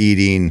if it's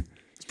eating.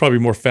 It's probably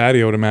more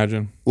fatty, I would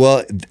imagine.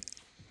 Well,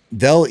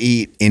 they'll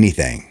eat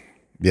anything.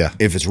 Yeah.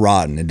 If it's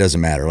rotten, it doesn't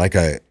matter. Like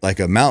a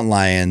mountain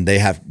lion,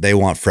 they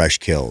want fresh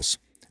kills.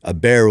 A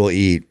bear will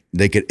eat,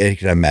 it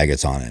could have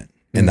maggots on it,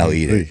 and they'll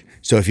eat it.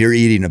 So if you're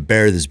eating a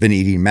bear that's been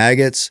eating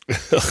maggots,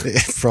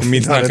 it's not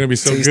going to be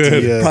so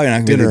good. Probably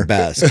not going to be the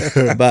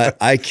best. But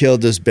I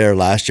killed this bear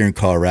last year in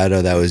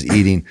Colorado that was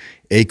eating,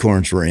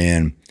 acorns were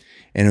in,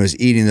 and it was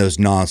eating those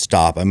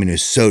nonstop. I mean, it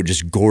was so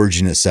just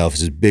gorging itself.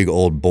 It's this big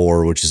old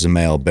boar, which is a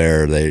male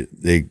bear.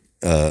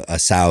 A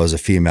sow is a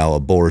female, a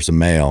boar is a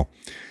male.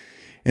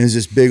 And it's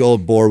this big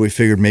old boar. We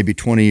figured maybe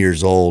 20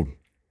 years old,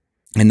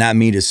 and that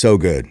meat is so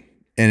good.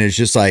 And it's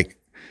just like,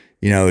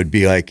 it'd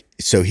be like,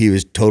 so he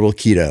was total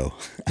keto.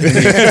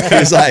 He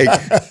was like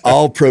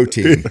all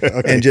protein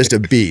and just a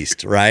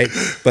beast, right?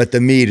 But the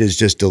meat is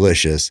just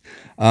delicious.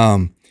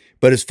 But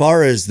as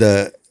far as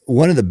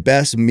one of the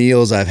best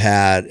meals I've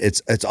had,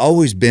 it's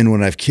always been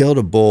when I've killed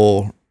a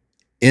bull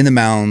in the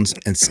mountains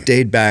and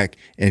stayed back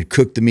and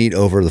cooked the meat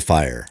over the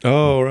fire.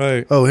 Oh,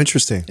 right. Oh,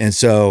 interesting. And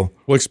so,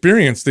 Well,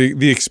 experience,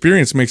 the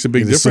experience makes a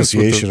big The difference.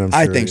 With association, the,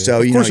 I'm I sure, think yeah.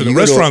 so. of course, the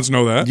restaurants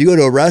know that. You go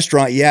to a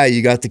restaurant, yeah,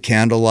 you got the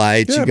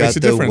candlelights, Yeah, you it makes got a the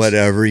difference.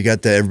 whatever, you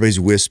got the everybody's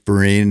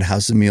whispering,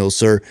 how's the meal,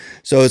 sir?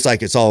 So it's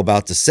like it's all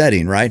about the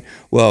setting, right?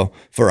 Well,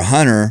 for a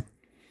hunter,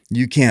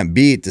 you can't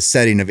beat the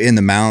setting of in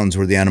the mountains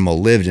where the animal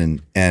lived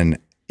in, and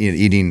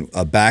eating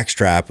a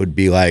backstrap would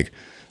be like,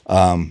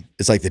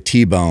 it's like the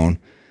T-bone.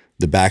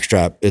 The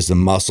backstrap is the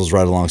muscles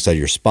right alongside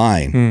your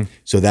spine.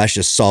 So that's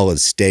just solid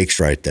steaks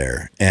right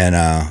there. And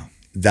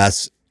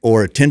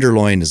or a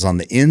tenderloin is on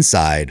the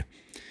inside,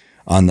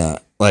 on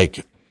the,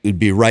 like, it'd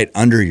be right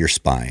under your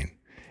spine.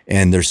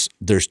 And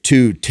there's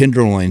 2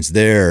 tenderloins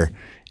there,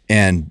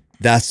 and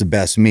that's the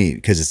best meat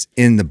because it's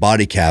in the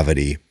body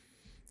cavity.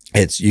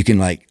 You can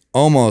like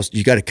almost,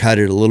 you got to cut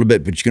it a little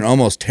bit, but you can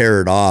almost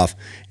tear it off.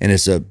 And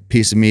it's a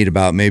piece of meat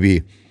about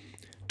maybe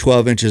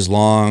 12 inches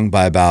long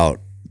by about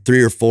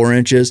 3 or 4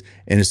 inches,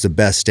 and it's the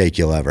best steak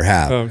you'll ever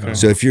have. Okay.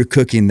 So if you're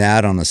cooking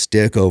that on a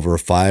stick over a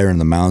fire in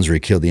the mountains where you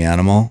kill the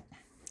animal,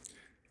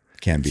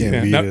 can't beat Can't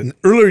it. beat Now, it.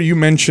 earlier you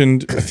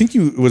mentioned, I think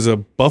it was a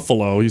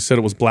buffalo. You said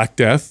it was Black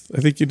Death.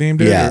 I think you named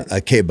it. Yeah, or-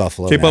 a Cape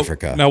Buffalo in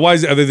Africa. Now, why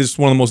are they just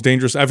one of the most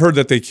dangerous? I've heard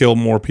that they kill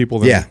more people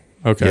than. Yeah.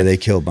 Okay. Yeah, they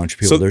kill a bunch of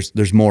people. So-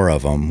 There's more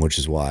of them, which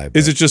is why.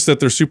 Is it just that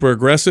they're super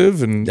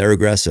aggressive and They're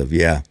aggressive,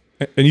 yeah.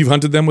 you've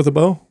hunted them with a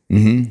bow?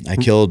 I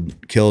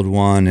killed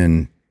one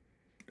in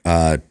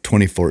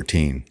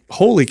 2014.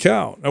 Holy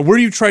cow! Now, where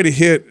do you try to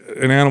hit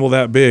an animal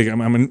that big?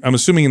 I'm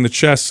assuming in the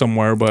chest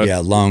somewhere, but Yeah,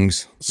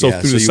 lungs. So yeah,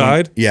 through the you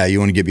side? You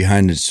want to get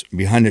behind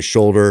its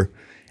shoulder,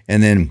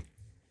 and then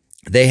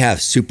they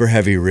have super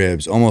heavy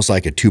ribs, almost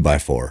like a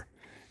 2x4,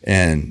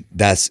 and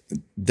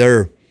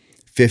they're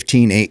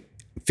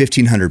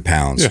 1,500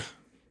 pounds, Yeah.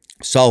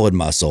 solid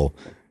muscle,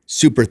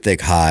 super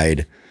thick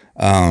hide,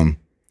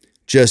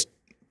 just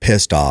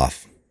pissed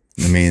off.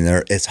 I mean,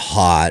 it's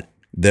hot.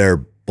 They're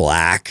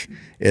black.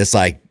 It's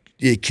like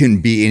it couldn't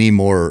be any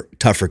more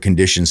tougher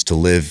conditions to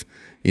live,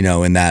 in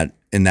that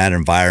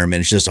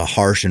environment. It's just a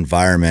harsh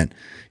environment.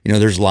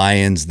 There's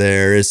lions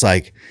there. It's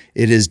like,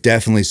 it is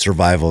definitely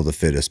survival of the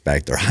fittest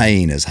back there.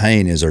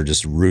 Hyenas are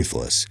just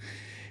ruthless.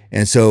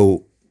 And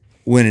so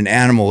when an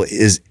animal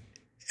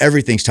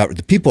everything's tougher.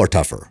 The people are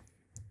tougher.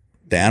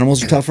 The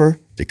animals are tougher.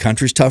 The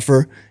country's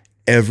tougher.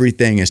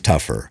 Everything is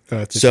tougher.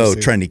 That's So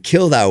interesting. trying to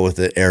kill that with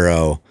an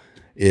arrow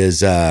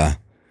is, I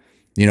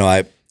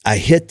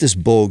hit this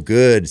bull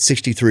good,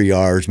 63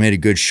 yards, made a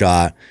good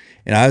shot.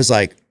 And I was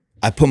like,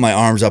 I put my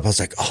arms up. I was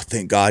like, oh,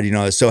 thank God.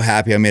 I was so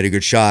happy I made a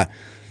good shot.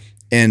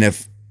 And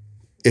if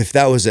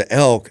that was an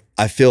elk,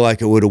 I feel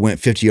like it would have went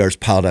 50 yards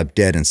piled up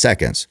dead in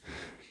seconds.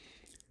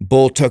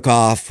 Bull took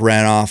off,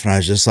 ran off. And I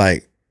was just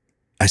like,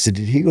 I said,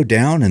 did he go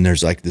down? And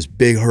there's like this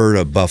big herd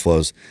of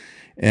buffaloes.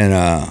 And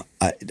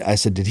I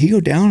said, did he go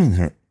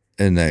down?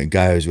 And the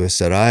guy I was with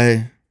said,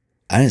 I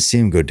didn't see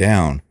him go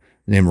down.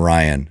 Named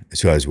Ryan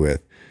is who I was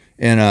with.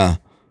 And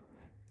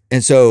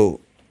so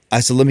I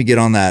said, let me get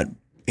on that.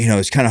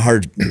 It's kind of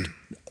hard,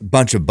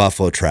 bunch of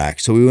buffalo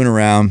tracks. So we went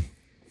around.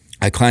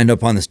 I climbed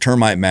up on this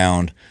termite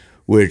mound,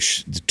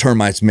 which the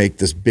termites make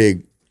this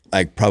big,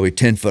 like probably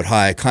 10 foot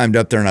high. I climbed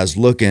up there and I was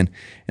looking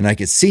and I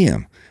could see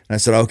him. And I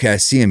said, okay, I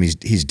see him.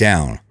 He's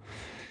down.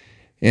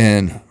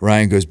 And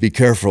Ryan goes, be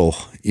careful.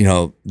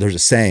 There's a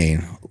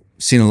saying,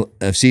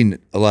 I've seen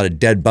a lot of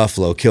dead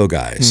buffalo kill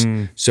guys.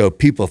 So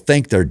people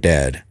think they're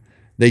dead.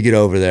 They get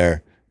over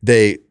there.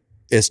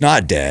 It's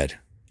not dead.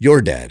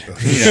 You're dead,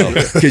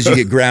 because you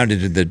get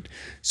grounded in the.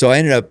 So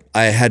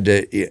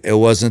it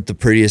wasn't the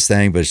prettiest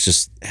thing, but it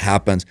just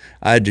happens.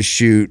 I had to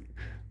shoot.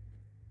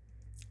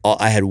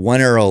 I had one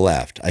arrow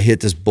left. I hit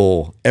this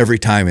bull every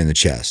time in the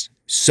chest.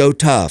 So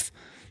tough.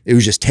 It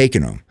was just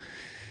taking him.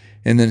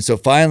 And then so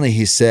finally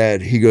he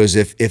goes,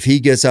 if he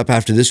gets up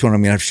after this one,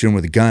 I'm gonna have to shoot him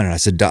with a gun. And I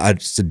said, I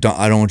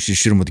don't want you to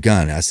shoot him with a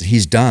gun. And I said,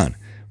 he's done.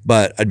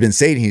 But I'd been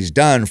saying he's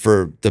done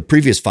for the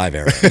previous 5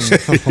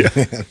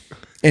 arrows.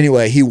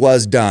 Anyway, he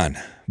was done,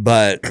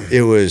 but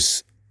it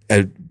was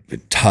a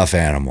tough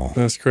animal.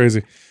 That's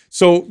crazy.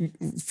 So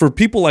for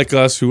people like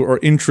us who are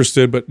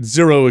interested but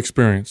zero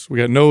experience, we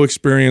got no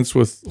experience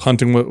with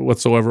hunting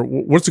whatsoever,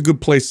 what's a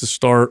good place to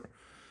start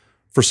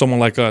for someone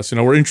like us?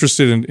 We're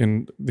interested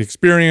in the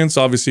experience.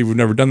 Obviously, we've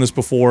never done this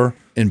before.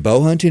 In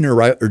bow hunting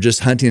or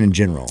just hunting in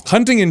general?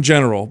 Hunting in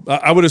general.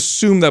 I would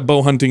assume that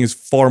bow hunting is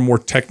far more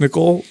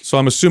technical. So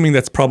I'm assuming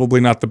that's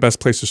probably not the best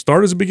place to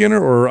start as a beginner,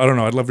 or I don't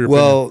know. I'd love your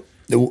opinion. Well,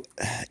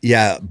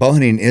 yeah, bow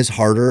hunting is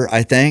harder,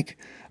 I think.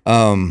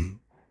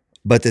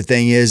 But the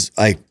thing is,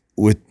 like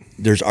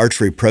there's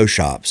archery pro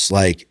shops.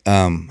 Like,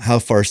 how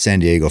far is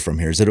San Diego from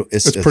here?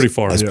 It's pretty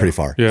far. It's Yeah. pretty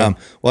far. Yeah.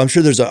 Well, I'm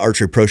sure there's an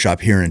archery pro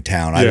shop here in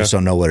town. I Yeah. just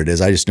don't know what it is.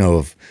 I just know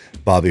of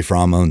Bobby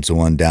Fromm owns the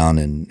one down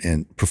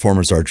in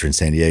Performance Archery in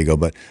San Diego.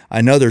 But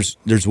I know there's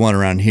one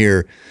around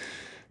here.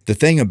 The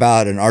thing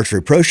about an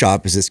archery pro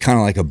shop is it's kind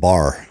of like a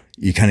bar.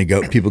 you kind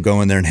of people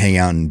go in there and hang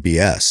out and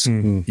BS.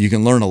 Mm-hmm. You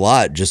can learn a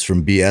lot just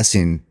from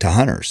BSing to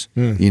hunters,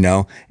 you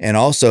know, and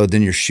also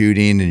then you're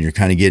shooting and you're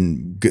kind of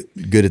getting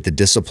good at the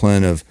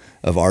discipline of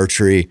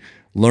archery,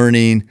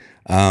 learning.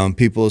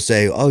 People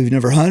say, oh, you've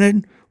never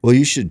hunted? Well,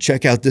 you should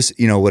check out this,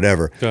 you know,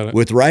 whatever.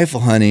 With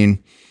rifle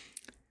hunting,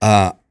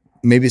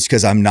 maybe it's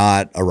because I'm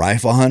not a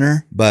rifle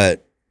hunter,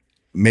 but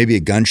maybe a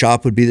gun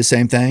shop would be the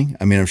same thing.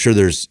 I mean, I'm sure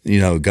there's,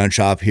 you know, a gun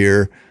shop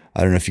here.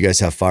 I don't know if you guys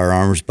have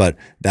firearms, but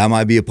that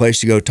might be a place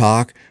to go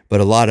talk.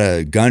 But a lot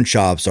of gun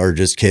shops are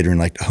just catering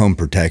like home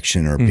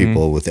protection or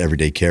people with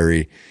everyday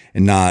carry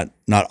and not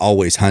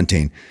always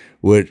hunting.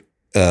 What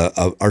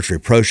a archery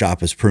pro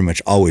shop is pretty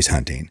much always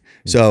hunting.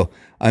 So,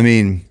 I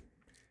mean,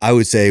 I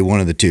would say one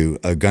of the two,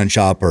 a gun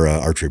shop or an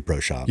archery pro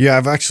shop. Yeah,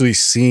 I've actually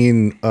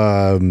seen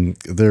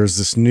there's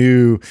this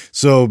new,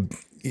 so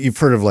you've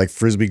heard of like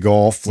Frisbee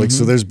golf. Like,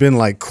 so there's been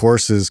like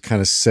courses kind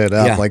of set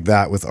up like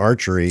that with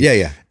archery.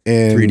 Yeah.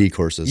 And 3D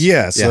courses.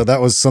 Yeah. So that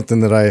was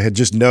something that I had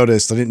just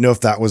noticed. I didn't know if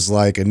that was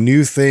like a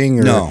new thing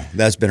or no,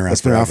 that's been around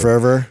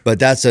forever. But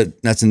that's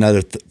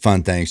another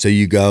fun thing. So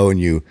you go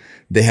and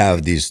they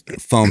have these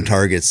foam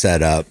targets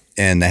set up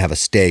and they have a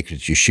stake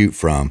that you shoot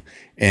from,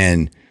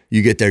 and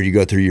you get there, you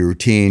go through your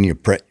routine, you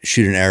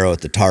shoot an arrow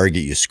at the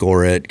target, you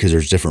score it because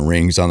there's different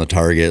rings on the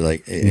target,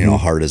 like, you know,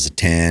 hard as a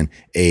 10,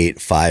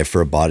 8, 5 for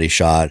a body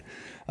shot.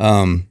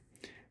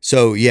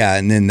 So yeah,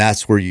 and then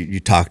that's where you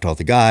talk to all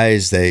the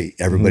guys.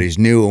 Everybody's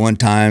new at one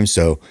time,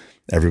 so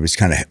everybody's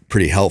kind of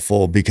pretty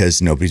helpful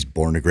because nobody's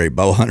born a great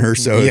bow hunter.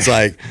 So it's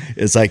like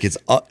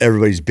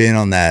everybody's been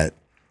on the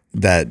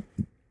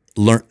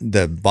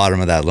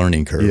bottom of that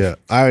learning curve. Yeah,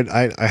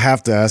 I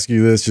have to ask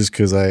you this just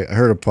because I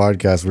heard a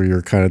podcast where you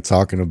were kind of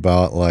talking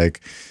about like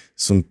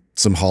some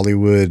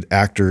Hollywood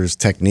actors'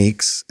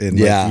 techniques, and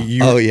like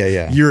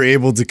you're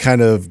able to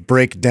kind of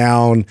break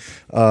down,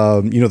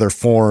 you know, their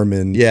form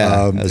and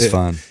that was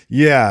fun.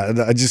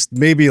 Yeah, I just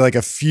maybe like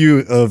a few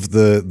of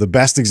the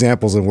best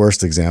examples and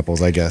worst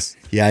examples, I guess.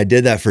 Yeah, I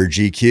did that for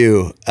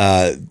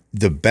GQ.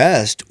 The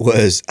best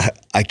was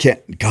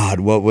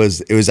what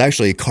was it? Was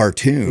actually a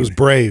cartoon. It was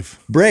Brave.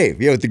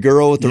 Yeah, with the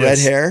girl with the red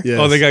hair. Yes.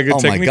 Oh, they got good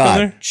technique on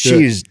there?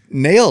 She's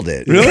nailed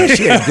it. Really?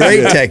 She had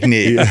great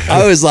technique.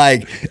 I was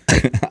like,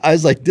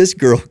 this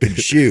girl could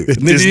shoot. Did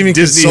they even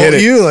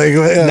consult you? Like,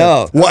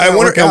 no. Well, I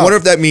wonder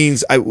if that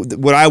means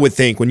what I would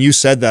think when you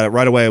said that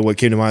right away. What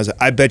came to mind is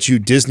I bet you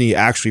Disney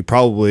actually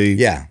probably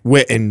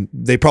went and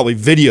they probably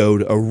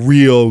videoed a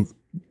real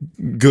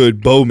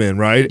good bowman,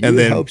 right? And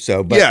then hope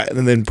so, but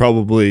and then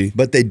probably.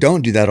 But they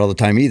don't do that all the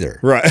time either,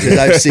 right? Because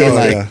I've seen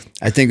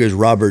I think it was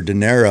Robert De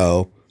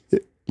Niro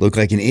look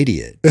like an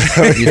idiot,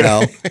 you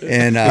know.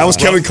 And that was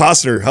Kevin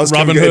Costner. That was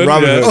Robin Hood.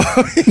 Robin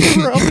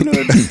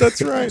Hood.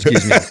 That's right.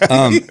 Excuse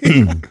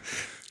me.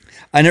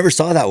 I never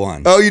saw that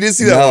one. Oh, you didn't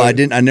see that? No, one? I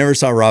didn't. I never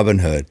saw Robin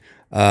Hood.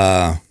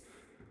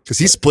 Because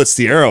he splits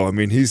the arrow. I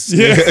mean, he's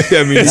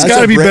it's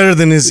got to be better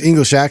than his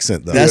English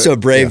accent, though. That's what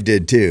Brave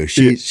did too.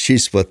 She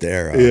split the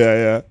arrow.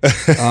 Yeah.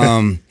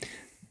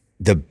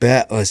 The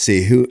bet. Let's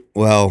see who.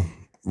 Well,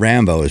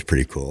 Rambo is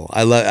pretty cool.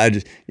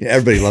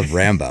 Everybody loved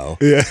Rambo.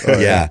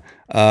 Yeah.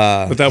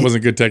 But that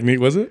wasn't good technique,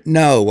 was it?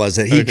 No, it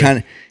wasn't.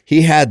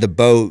 He had the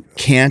bow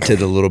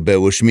canted a little bit,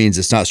 which means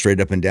it's not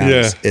straight up and down.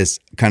 Yeah. It's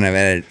kind of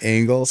at an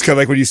angle. It's kind of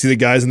like when you see the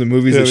guys in the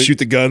movies that shoot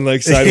the gun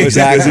like sideways.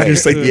 Exactly. And you're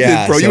just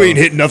like, bro, you ain't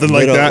hitting nothing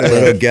like that.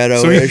 Little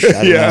ghetto-ish.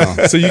 I don't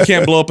know. So you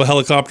can't blow up a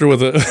helicopter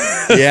with a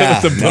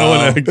with a bow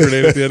and a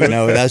grenade at the end of it?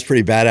 No, that's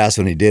pretty badass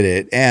when he did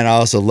it. And I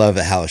also love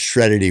how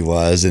shredded he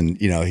was, and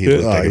you know, he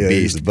looked like a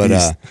beast.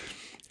 But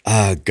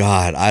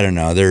God, I don't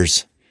know.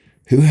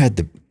 Who had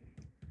the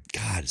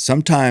God,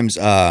 sometimes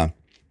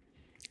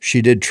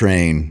she did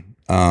train.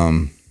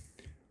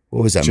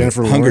 What was that?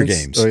 Jennifer Hunger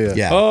Lawrence? Games. Oh,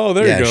 yeah. Oh,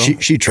 there you go.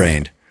 She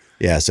trained.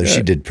 Yeah, so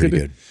she did pretty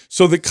good.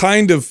 So the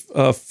kind of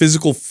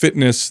physical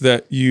fitness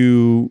that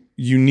you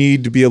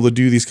need to be able to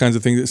do these kinds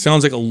of things, it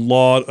sounds like a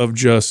lot of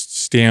just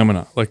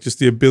stamina, like just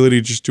the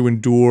ability just to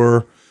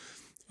endure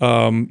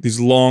these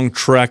long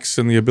treks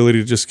and the ability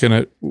to just kind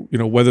of, you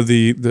know, weather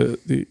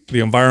the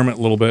environment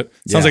a little bit.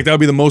 It sounds like that would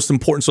be the most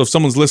important. So if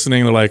someone's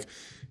listening, they're like,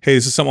 hey,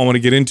 this is something I want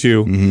to get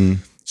into. Mm-hmm.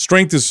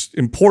 Strength is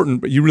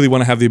important, but you really want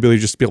to have the ability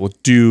just to be able to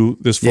do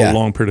this for a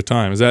long period of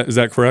time. Is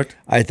that correct?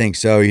 I think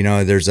so. You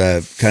know, there's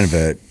a kind of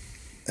a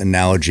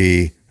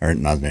analogy, or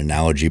not an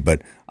analogy,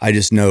 but I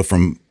just know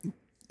from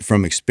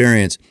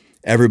experience,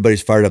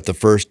 everybody's fired up the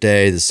first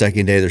day. The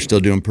second day, they're still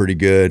doing pretty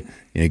good.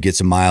 You know, get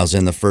some miles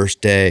in the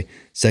first day.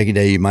 Second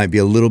day, you might be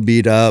a little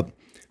beat up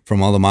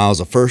from all the miles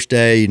the first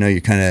day. You know,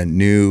 you're kind of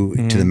new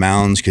to the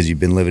mountains because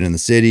you've been living in the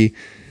city.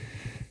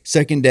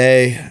 Second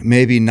day,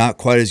 maybe not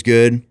quite as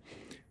good.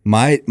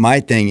 My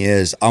thing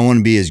is I want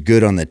to be as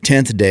good on the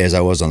 10th day as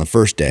I was on the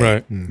first day.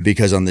 Right.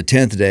 Because on the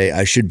 10th day,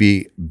 I should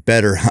be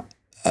better.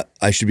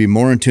 I should be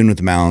more in tune with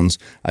the mountains.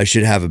 I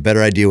should have a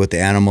better idea what the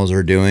animals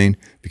are doing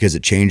because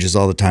it changes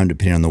all the time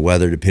depending on the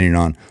weather, depending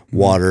on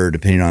water,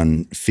 depending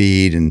on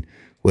feed and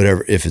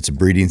whatever, if it's a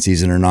breeding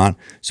season or not.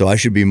 So I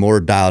should be more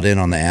dialed in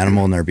on the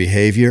animal and their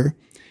behavior.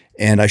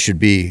 And I should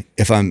be,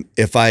 if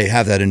I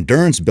have that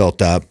endurance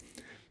built up,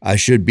 I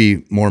should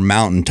be more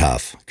mountain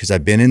tough because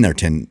I've been in there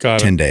 10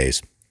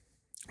 days.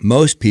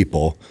 Most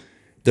people,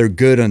 they're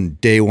good on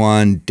day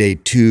 1, day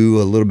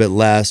 2, a little bit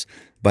less.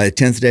 By the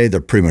 10th day,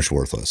 they're pretty much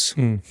worthless.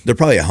 They're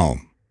probably at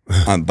home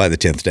by the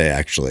 10th day,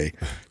 actually.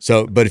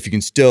 So, but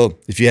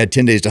if you had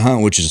 10 days to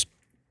hunt, which is,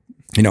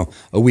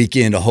 a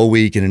weekend, a whole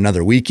week, and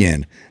another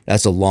weekend,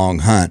 that's a long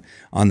hunt.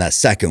 On that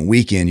second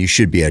weekend, you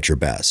should be at your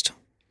best.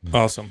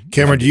 Awesome.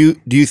 Cameron, do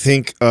you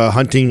think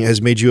hunting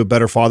has made you a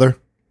better father?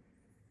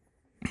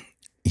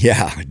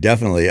 Yeah,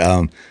 definitely.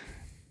 So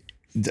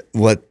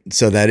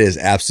that is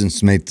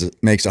absence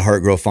makes a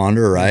heart grow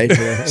fonder, right?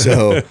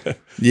 So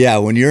yeah,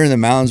 when you're in the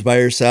mountains by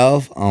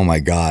yourself, oh my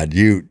God,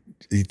 you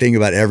think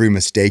about every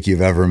mistake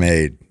you've ever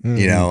made.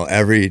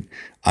 Mm-hmm.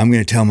 I'm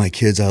going to tell my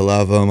kids I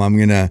love them.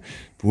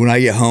 When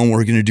I get home,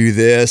 we're going to do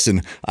this.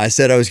 And I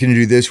said I was going to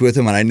do this with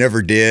them and I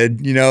never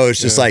did.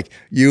 It's just a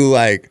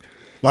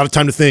lot of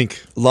time to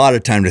think.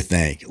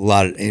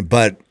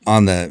 But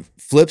on the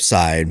flip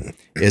side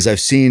is I've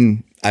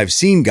seen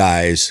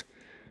guys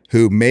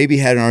who maybe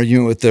had an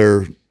argument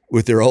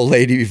with their old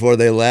lady before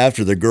they left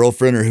or their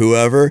girlfriend or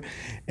whoever,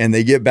 and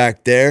they get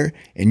back there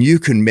and you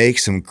can make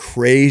some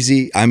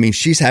crazy,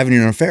 she's having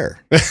an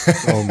affair.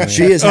 Oh, man.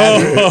 She's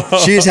having,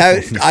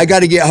 I got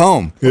to get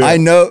home. Yeah. I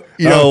know,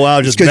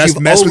 just because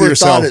you've mess with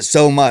yourself. It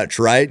so much,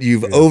 right?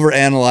 You've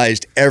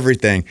overanalyzed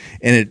everything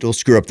and it'll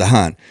screw up the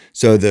hunt.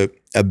 So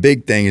a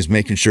big thing is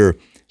making sure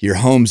your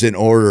home's in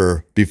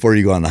order before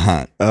you go on the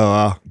hunt. Oh,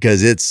 wow.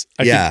 Because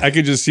I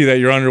could just see that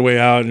you're on your way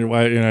out and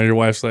your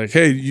wife's like,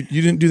 hey, you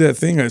didn't do that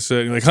thing I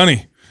said. You're like,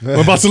 honey, I'm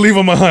about to leave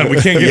on my hunt. We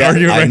can't get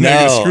arguing right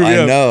now.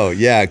 I know.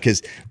 Yeah.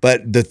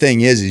 But the thing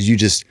is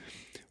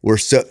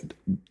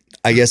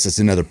I guess that's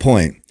another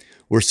point.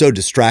 We're so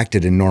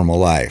distracted in normal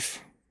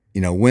life.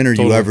 When are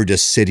you ever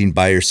just sitting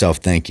by yourself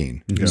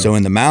thinking? Yeah. So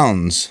in the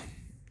mountains,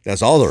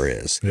 that's all there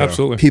is. Yeah.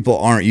 Absolutely. People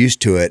aren't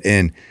used to it.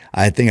 And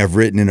I think I've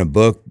written in a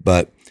book,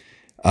 but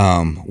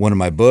one of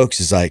my books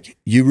is like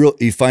you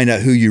find out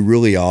who you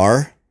really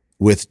are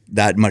with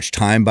that much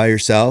time by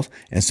yourself,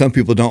 and some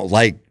people don't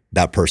like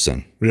that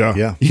person.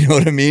 Yeah. You know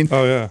what I mean?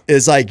 Oh yeah.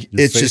 It's like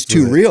it's just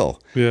too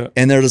real. Yeah.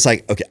 And they're just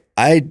like, okay,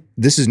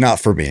 this is not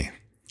for me.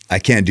 I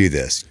can't do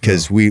this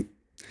because we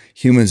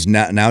humans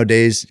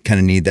nowadays kind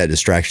of need that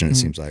distraction. It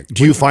seems like.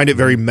 Do you find it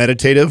very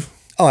meditative?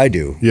 Oh, I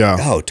do. Yeah.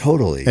 Oh,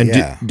 totally. And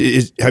yeah.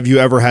 Have you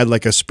ever had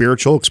like a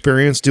spiritual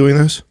experience doing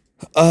this?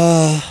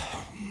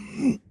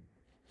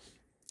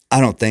 I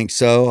don't think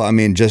so.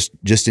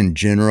 Just in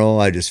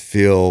general, I just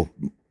feel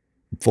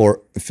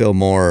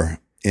more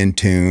in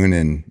tune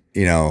and,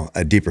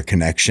 a deeper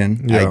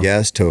connection, I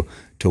guess, to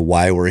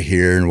why we're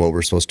here and what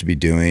we're supposed to be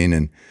doing.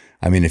 And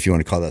if you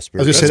want to call that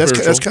spiritual. I was going to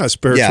say, that's kind of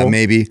spiritual. Yeah,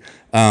 maybe.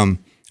 I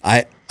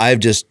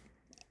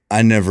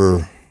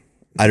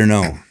don't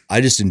know.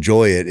 I just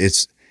enjoy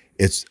it.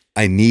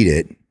 I need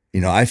it.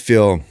 I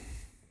feel,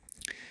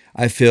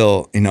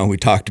 we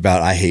talked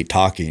about, I hate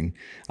talking.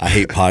 I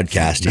hate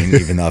podcasting,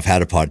 even though I've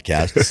had a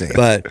podcast,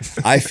 but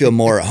I feel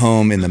more at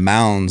home in the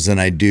mountains than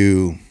I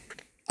do.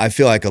 I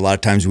feel like a lot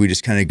of times we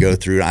just kind of go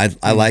through.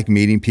 I like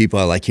meeting people.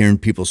 I like hearing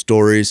people's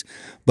stories,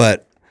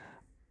 but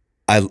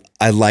I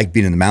like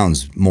being in the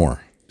mountains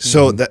more.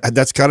 So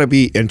that's got to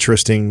be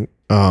interesting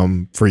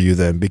for you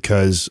then,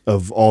 because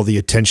of all the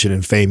attention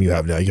and fame you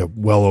have now. You got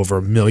well over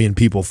 1 million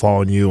people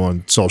following you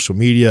on social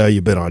media.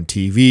 You've been on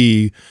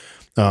TV.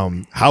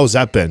 How has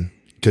that been?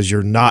 Because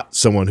you're not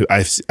someone who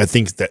I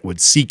think that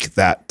would seek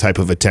that type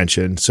of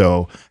attention.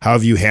 So how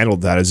have you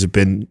handled that? Has it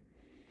been?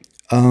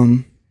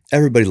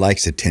 Everybody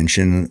likes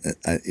attention,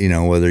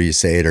 whether you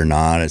say it or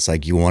not. It's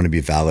like you want to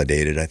be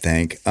validated, I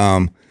think.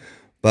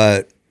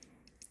 But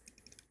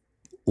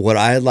what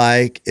I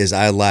like is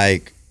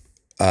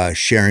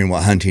sharing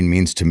what hunting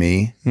means to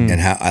me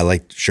and how I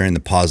like sharing the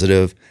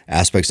positive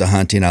aspects of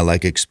hunting. I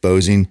like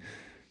exposing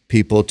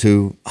people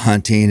to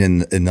hunting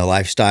and the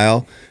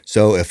lifestyle.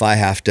 So if I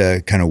have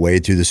to kind of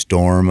wade through the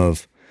storm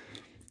of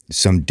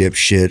some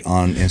dipshit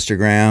on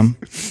Instagram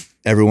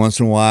every once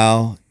in a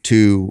while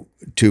to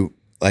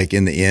like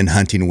in the end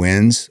hunting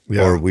wins,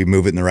 or we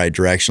move it in the right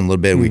direction a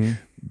little bit, we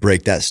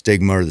break that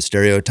stigma or the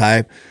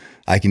stereotype,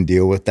 I can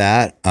deal with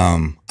that.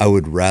 I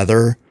would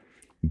rather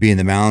be in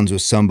the mountains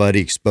with somebody,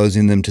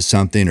 exposing them to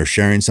something or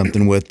sharing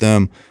something with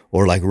them,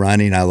 or like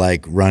running. I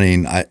like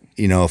running. I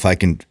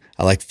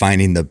like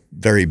finding the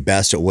very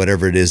best at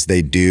whatever it is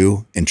they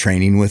do and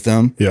training with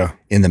them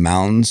in the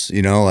mountains,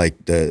 like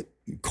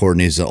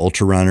Courtney's an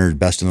ultra runner,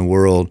 best in the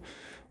world.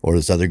 Or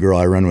this other girl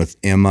I run with,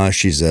 Emma,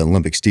 she's an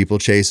Olympic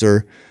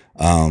steeplechaser.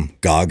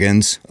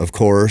 Goggins, of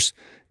course.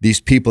 These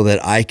people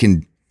that I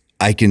can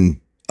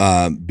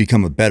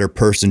become a better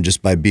person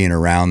just by being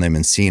around them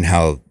and seeing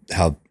how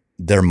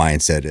their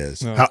mindset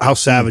is. How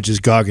savage is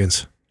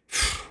Goggins?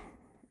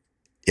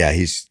 Yeah,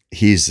 he's.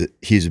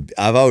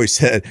 I've always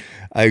said,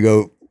 I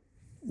go,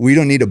 we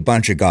don't need a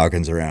bunch of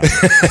Goggins around.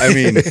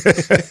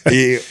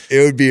 It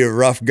would be a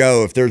rough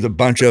go if there's a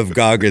bunch of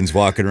Goggins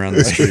walking around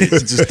the streets.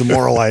 It's just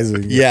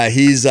demoralizing. Yeah,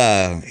 he's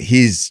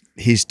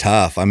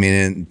tough. And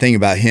the thing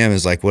about him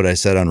is like what I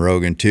said on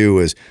Rogan too,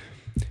 is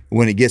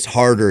when it gets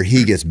harder,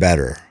 he gets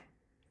better.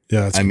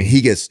 Yeah, I mean,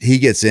 he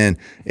gets in,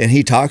 and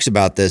he talks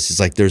about this.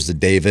 It's like there's the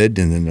David,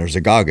 and then there's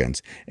the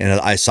Goggins, and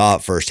I saw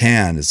it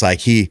firsthand. It's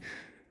like he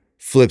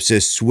flips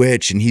his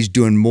switch, and he's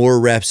doing more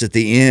reps at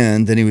the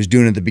end than he was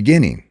doing at the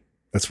beginning.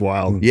 That's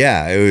wild.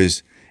 Yeah, it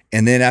was.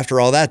 And then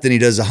after all that, then he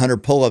does 100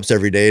 pull-ups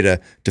every day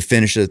to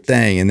finish the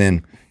thing. And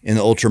then in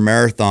the ultra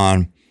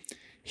marathon,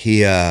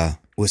 he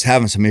was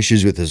having some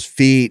issues with his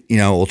feet. You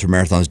know, ultra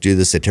marathons do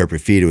this; they tear up your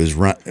feet. It was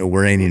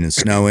raining and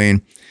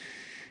snowing.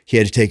 He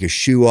had to take his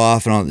shoe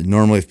off, and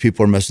normally if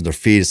people are messing with their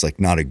feet, it's like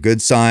not a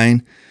good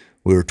sign.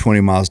 We were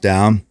 20 miles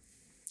down,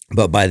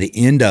 but by the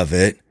end of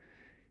it,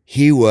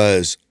 he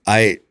moved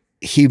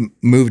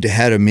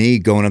ahead of me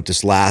going up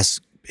this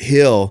last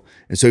hill,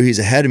 and so he's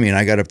ahead of me. And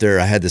I got up there,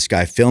 I had this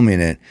guy filming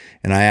it,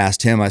 and I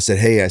asked him, I said,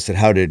 "Hey," I said,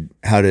 "How did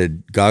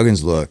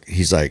Goggins look?"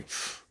 He's like,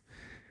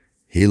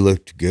 "He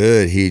looked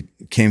good. He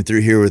came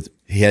through here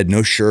he had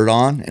no shirt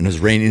on, and it was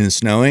raining and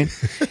snowing,"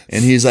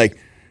 and he's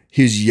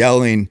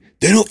yelling,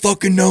 "They don't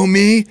fucking know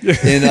me."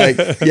 And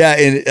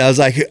and I was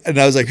like,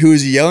 "Who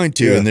is he yelling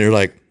to?" Yeah. And they're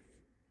like,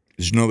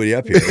 "There's nobody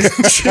up here."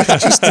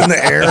 Just in the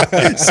air.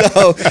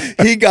 So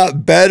he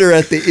got better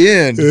at the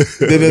end.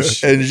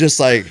 And just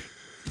like,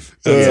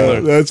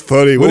 that's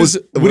funny. What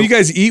do you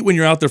guys eat when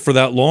you're out there for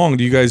that long?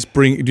 Do you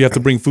have to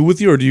bring food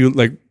with you, or do you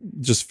like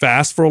just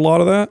fast for a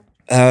lot of that?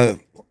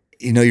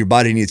 Your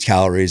body needs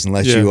calories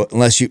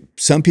unless you,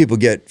 some people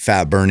get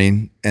fat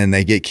burning and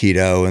they get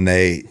keto and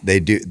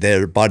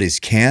their bodies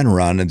can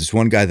run. And this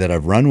one guy that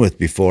I've run with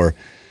before,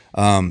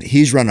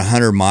 he's run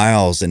 100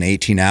 miles in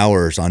 18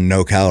 hours on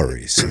no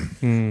calories.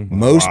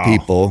 Most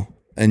people,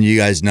 and you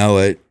guys know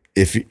it,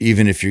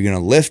 even if you're going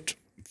to lift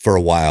for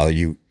a while,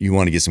 you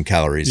want to get some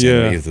calories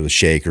in, either with a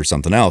shake or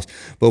something else.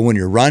 But when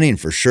you're running,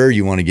 for sure,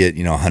 you want to get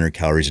 100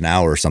 calories an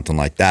hour or something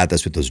like that.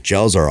 That's what those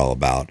gels are all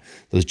about.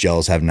 Those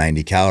gels have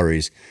 90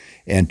 calories.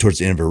 And towards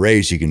the end of a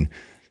race, you can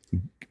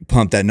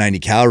pump that 90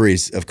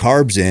 calories of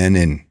carbs in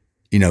and,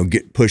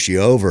 push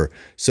you over.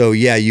 So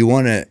yeah, you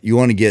want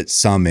to get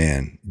some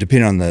in,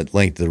 depending on the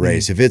length of the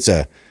race. If it's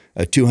a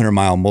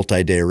 200-mile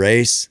multi-day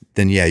race,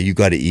 then yeah, you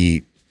got to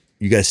eat.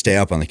 You got to stay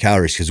up on the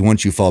calories, because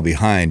once you fall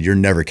behind, you're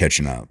never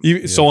catching up.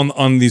 So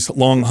on these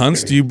long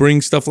hunts, do you bring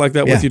stuff like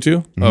that with you too?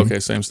 Mm-hmm. Okay,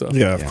 same stuff.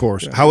 Yeah, of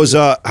course. Yeah. How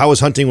was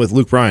hunting with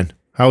Luke Bryan?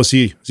 How is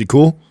he? Is he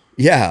cool?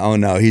 Yeah. Oh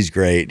no, he's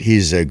great.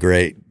 He's a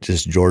great,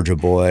 just Georgia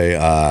boy,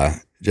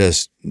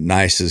 just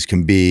nice as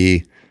can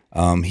be.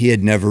 He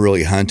had never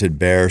really hunted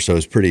bear, so it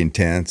was pretty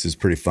intense. It was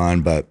pretty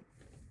fun, but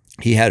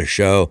he had a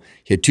show.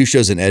 He had 2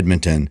 shows in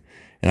Edmonton,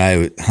 and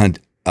I hunt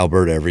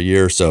Alberta every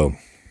year. So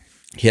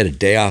he had a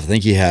day off. I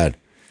think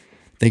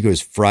it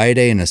was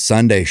Friday and a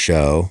Sunday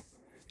show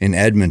in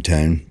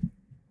Edmonton.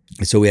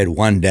 So we had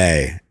one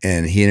day,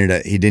 and he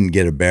didn't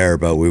get a bear,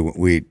 but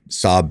we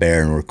saw a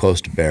bear and we're close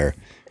to bear.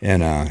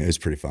 And it was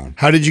pretty fun.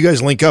 How did you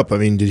guys link up? I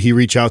mean, did he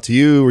reach out to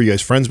you? Were you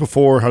guys friends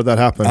before? How did that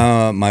happen?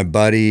 My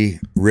buddy,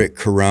 Rick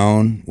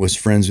Carone, was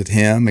friends with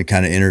him and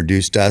kind of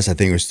introduced us. I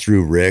think it was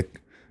through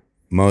Rick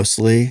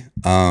mostly.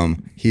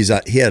 He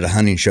had a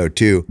hunting show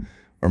too,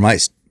 or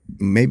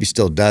maybe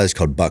still does,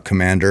 called Buck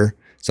Commander.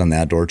 It's on the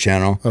Outdoor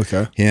Channel.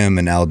 Okay. Him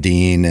and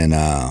Aldine and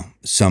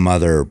some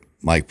other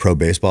like pro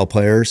baseball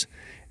players.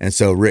 And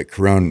so Rick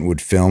Carone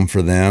would film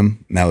for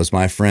them. And that was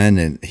my friend,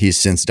 and he's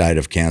since died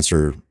of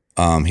cancer.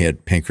 He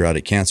had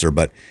pancreatic cancer,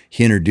 but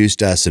he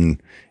introduced us, and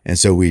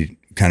so we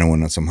kind of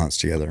went on some hunts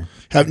together.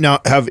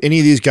 Have any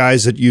of these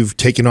guys that you've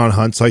taken on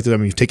hunts like that? I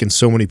mean, you've taken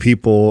so many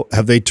people.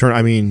 Have they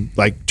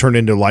turned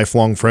into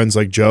lifelong friends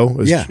like Joe?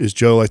 Is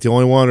Joe like the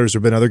only one, or has there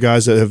been other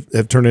guys that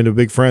have turned into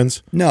big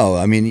friends? No,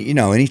 I mean,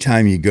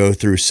 anytime you go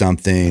through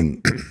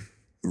something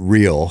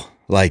real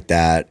like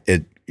that,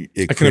 I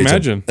can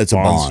imagine it's a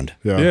bond.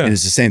 Yeah. And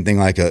it's the same thing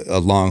like a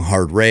long,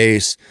 hard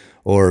race,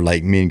 or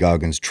like me and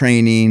Goggins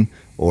training,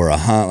 or a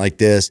hunt like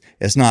this.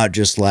 It's not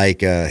just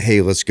like,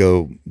 hey, let's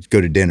go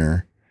to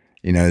dinner.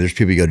 There's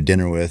people you go to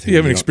dinner with. You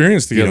have an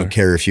experience together. You don't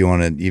care if you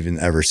want to even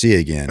ever see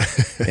again.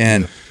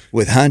 And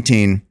with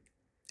hunting,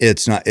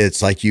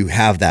 it's like you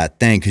have that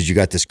thing because you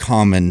got this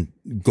common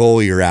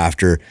goal you're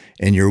after,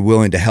 and you're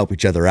willing to help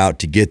each other out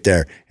to get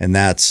there. And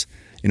that's,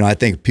 I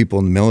think people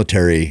in the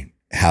military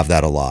have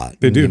that a lot.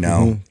 They do,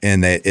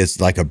 and it's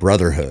like a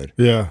brotherhood.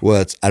 Yeah.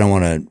 Well, I don't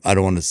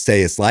want to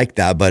say it's like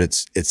that, but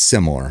it's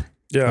similar.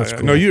 Yeah,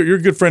 cool. No, you're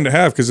a good friend to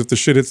have, because if the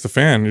shit hits the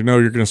fan, you're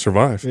going to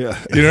survive. Yeah,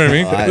 you know what I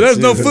mean. There's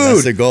no food.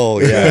 That's the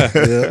goal. Yeah.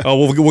 Yeah. Oh,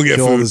 we'll get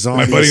Kill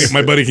food.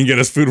 My buddy can get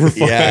us food. We're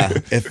fine. Yeah,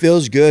 it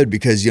feels good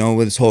because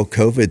with this whole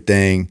COVID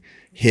thing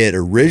hit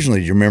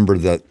originally. You remember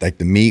the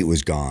meat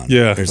was gone.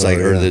 Yeah, there's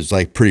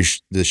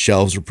the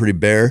shelves were pretty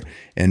bare,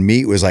 and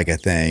meat was like a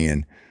thing,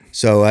 and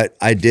so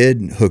I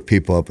did hook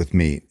people up with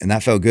meat, and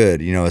that felt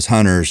good. As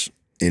hunters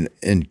in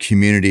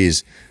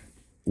communities.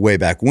 Way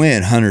back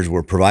when, hunters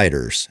were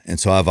providers. And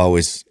so I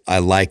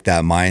like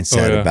that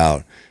mindset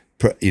about,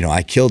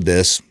 I killed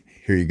this,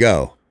 here you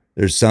go.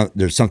 there's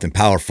something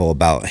powerful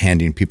about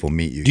handing people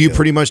meat. Do you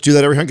pretty much do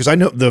that every hunt? Because I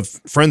know the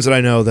friends that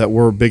I know that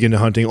were big into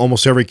hunting,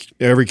 almost every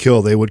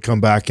kill they would come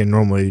back and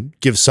normally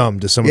give some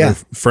to some of their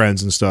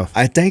friends and stuff.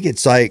 I think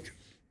it's like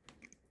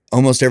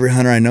almost every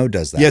hunter I know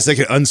does that. Yeah, it's like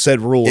an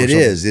unsaid rule. It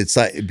is. It's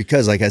like,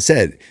 because like I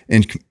said,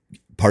 in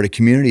part of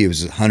community, it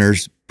was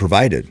hunters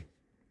provided.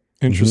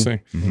 Interesting.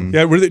 Mm-hmm.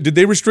 Yeah. Did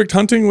they restrict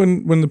hunting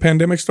when the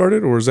pandemic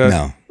started, or is that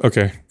no?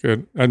 Okay,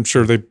 good. I'm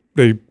sure they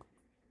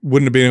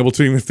wouldn't have been able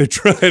to even if they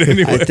tried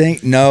anyway. I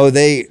think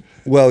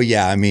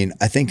I mean,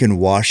 I think in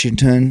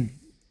Washington,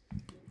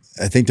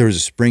 I think there was a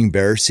spring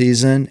bear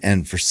season,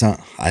 and for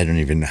some, I don't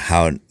even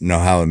know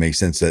how it makes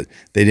sense that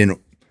they didn't,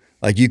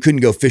 like, you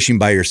couldn't go fishing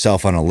by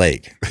yourself on a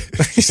lake.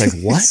 It's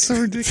like, what?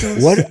 So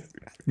ridiculous. What?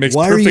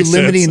 Why are you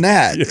limiting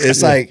that? Yeah.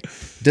 It's like,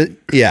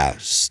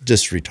 it's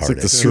just retarded. It's like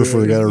the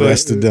surfer got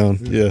arrested down.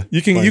 Yeah,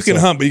 you can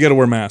hunt, but you got to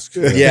wear masks.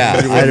 Yeah,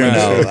 I don't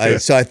know.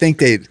 So I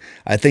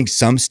think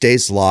some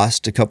states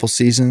lost a couple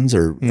seasons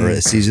or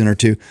a season or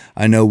two.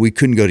 I know we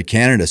couldn't go to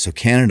Canada, so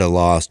Canada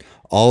lost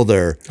all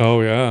their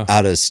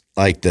out of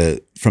like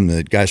from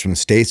the guys from the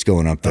States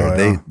going up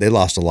there. They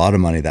lost a lot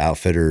of money. The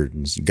outfitter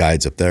and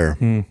guides up there.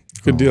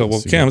 Good deal.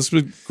 Well, Cam, this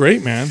has been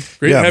great, man.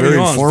 Great having you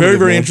on. It's very,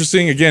 very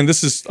interesting. Again,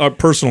 this is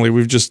personally,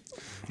 we've just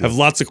have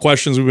lots of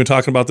questions. We've been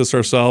talking about this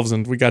ourselves,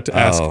 and we got to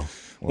ask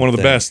one of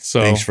the best.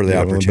 So thanks for the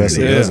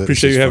opportunity.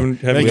 Appreciate you having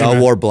we all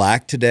wore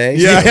black today.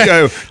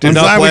 Yeah. I'm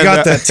glad we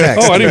got that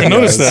text. Oh, I didn't even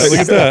notice that. Look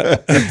at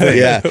that.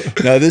 Yeah.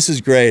 No, this is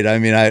great. I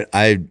mean,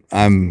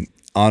 I'm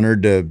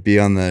honored to be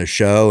on the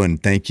show,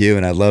 and thank you.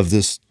 And I love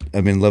this. I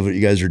mean, love what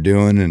you guys are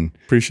doing, and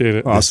appreciate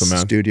it. Awesome,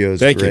 man. Studio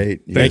is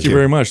great. Thank you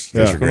very much.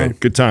 Thanks for great.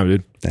 Good time,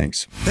 dude.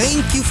 Thanks.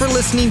 Thank you for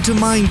listening to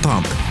Mind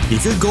Pump.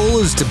 If your goal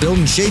is to build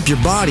and shape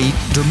your body,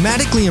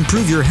 dramatically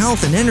improve your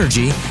health and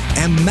energy,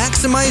 and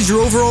maximize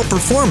your overall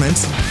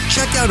performance,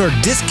 check out our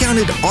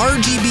discounted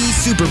RGB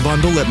Super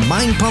Bundle at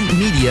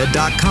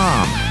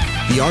mindpumpmedia.com.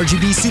 The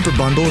RGB Super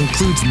Bundle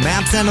includes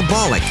MAPS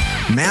Anabolic,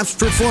 MAPS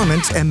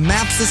Performance, and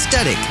MAPS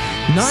Aesthetic.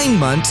 9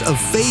 months of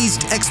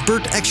phased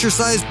expert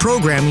exercise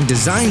programming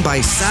designed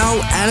by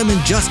Sal, Adam, and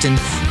Justin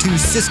to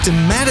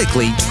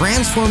systematically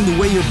transform the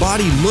way your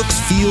body looks,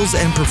 feels,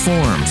 and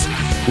performs.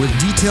 With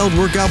detailed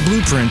workout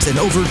blueprints and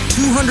over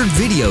 200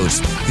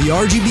 videos, the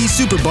RGB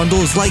Super Bundle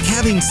is like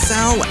having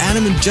Sal,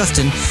 Adam, and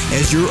Justin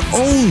as your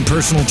own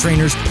personal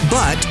trainers,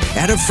 but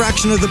at a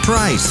fraction of the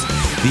price.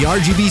 The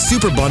RGB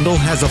Super Bundle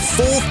has a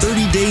full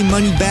 30-day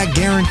money-back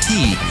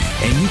guarantee,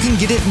 and you can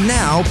get it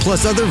now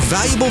plus other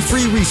valuable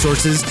free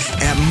resources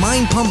at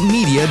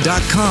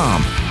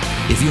mindpumpmedia.com.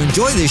 If you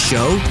enjoy this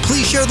show,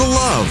 please share the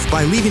love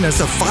by leaving us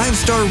a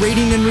 5-star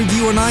rating and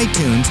review on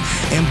iTunes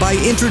and by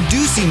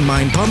introducing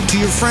Mind Pump to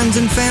your friends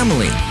and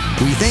family.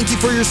 We thank you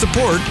for your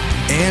support,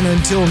 and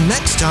until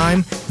next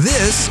time,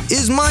 this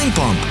is Mind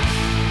Pump.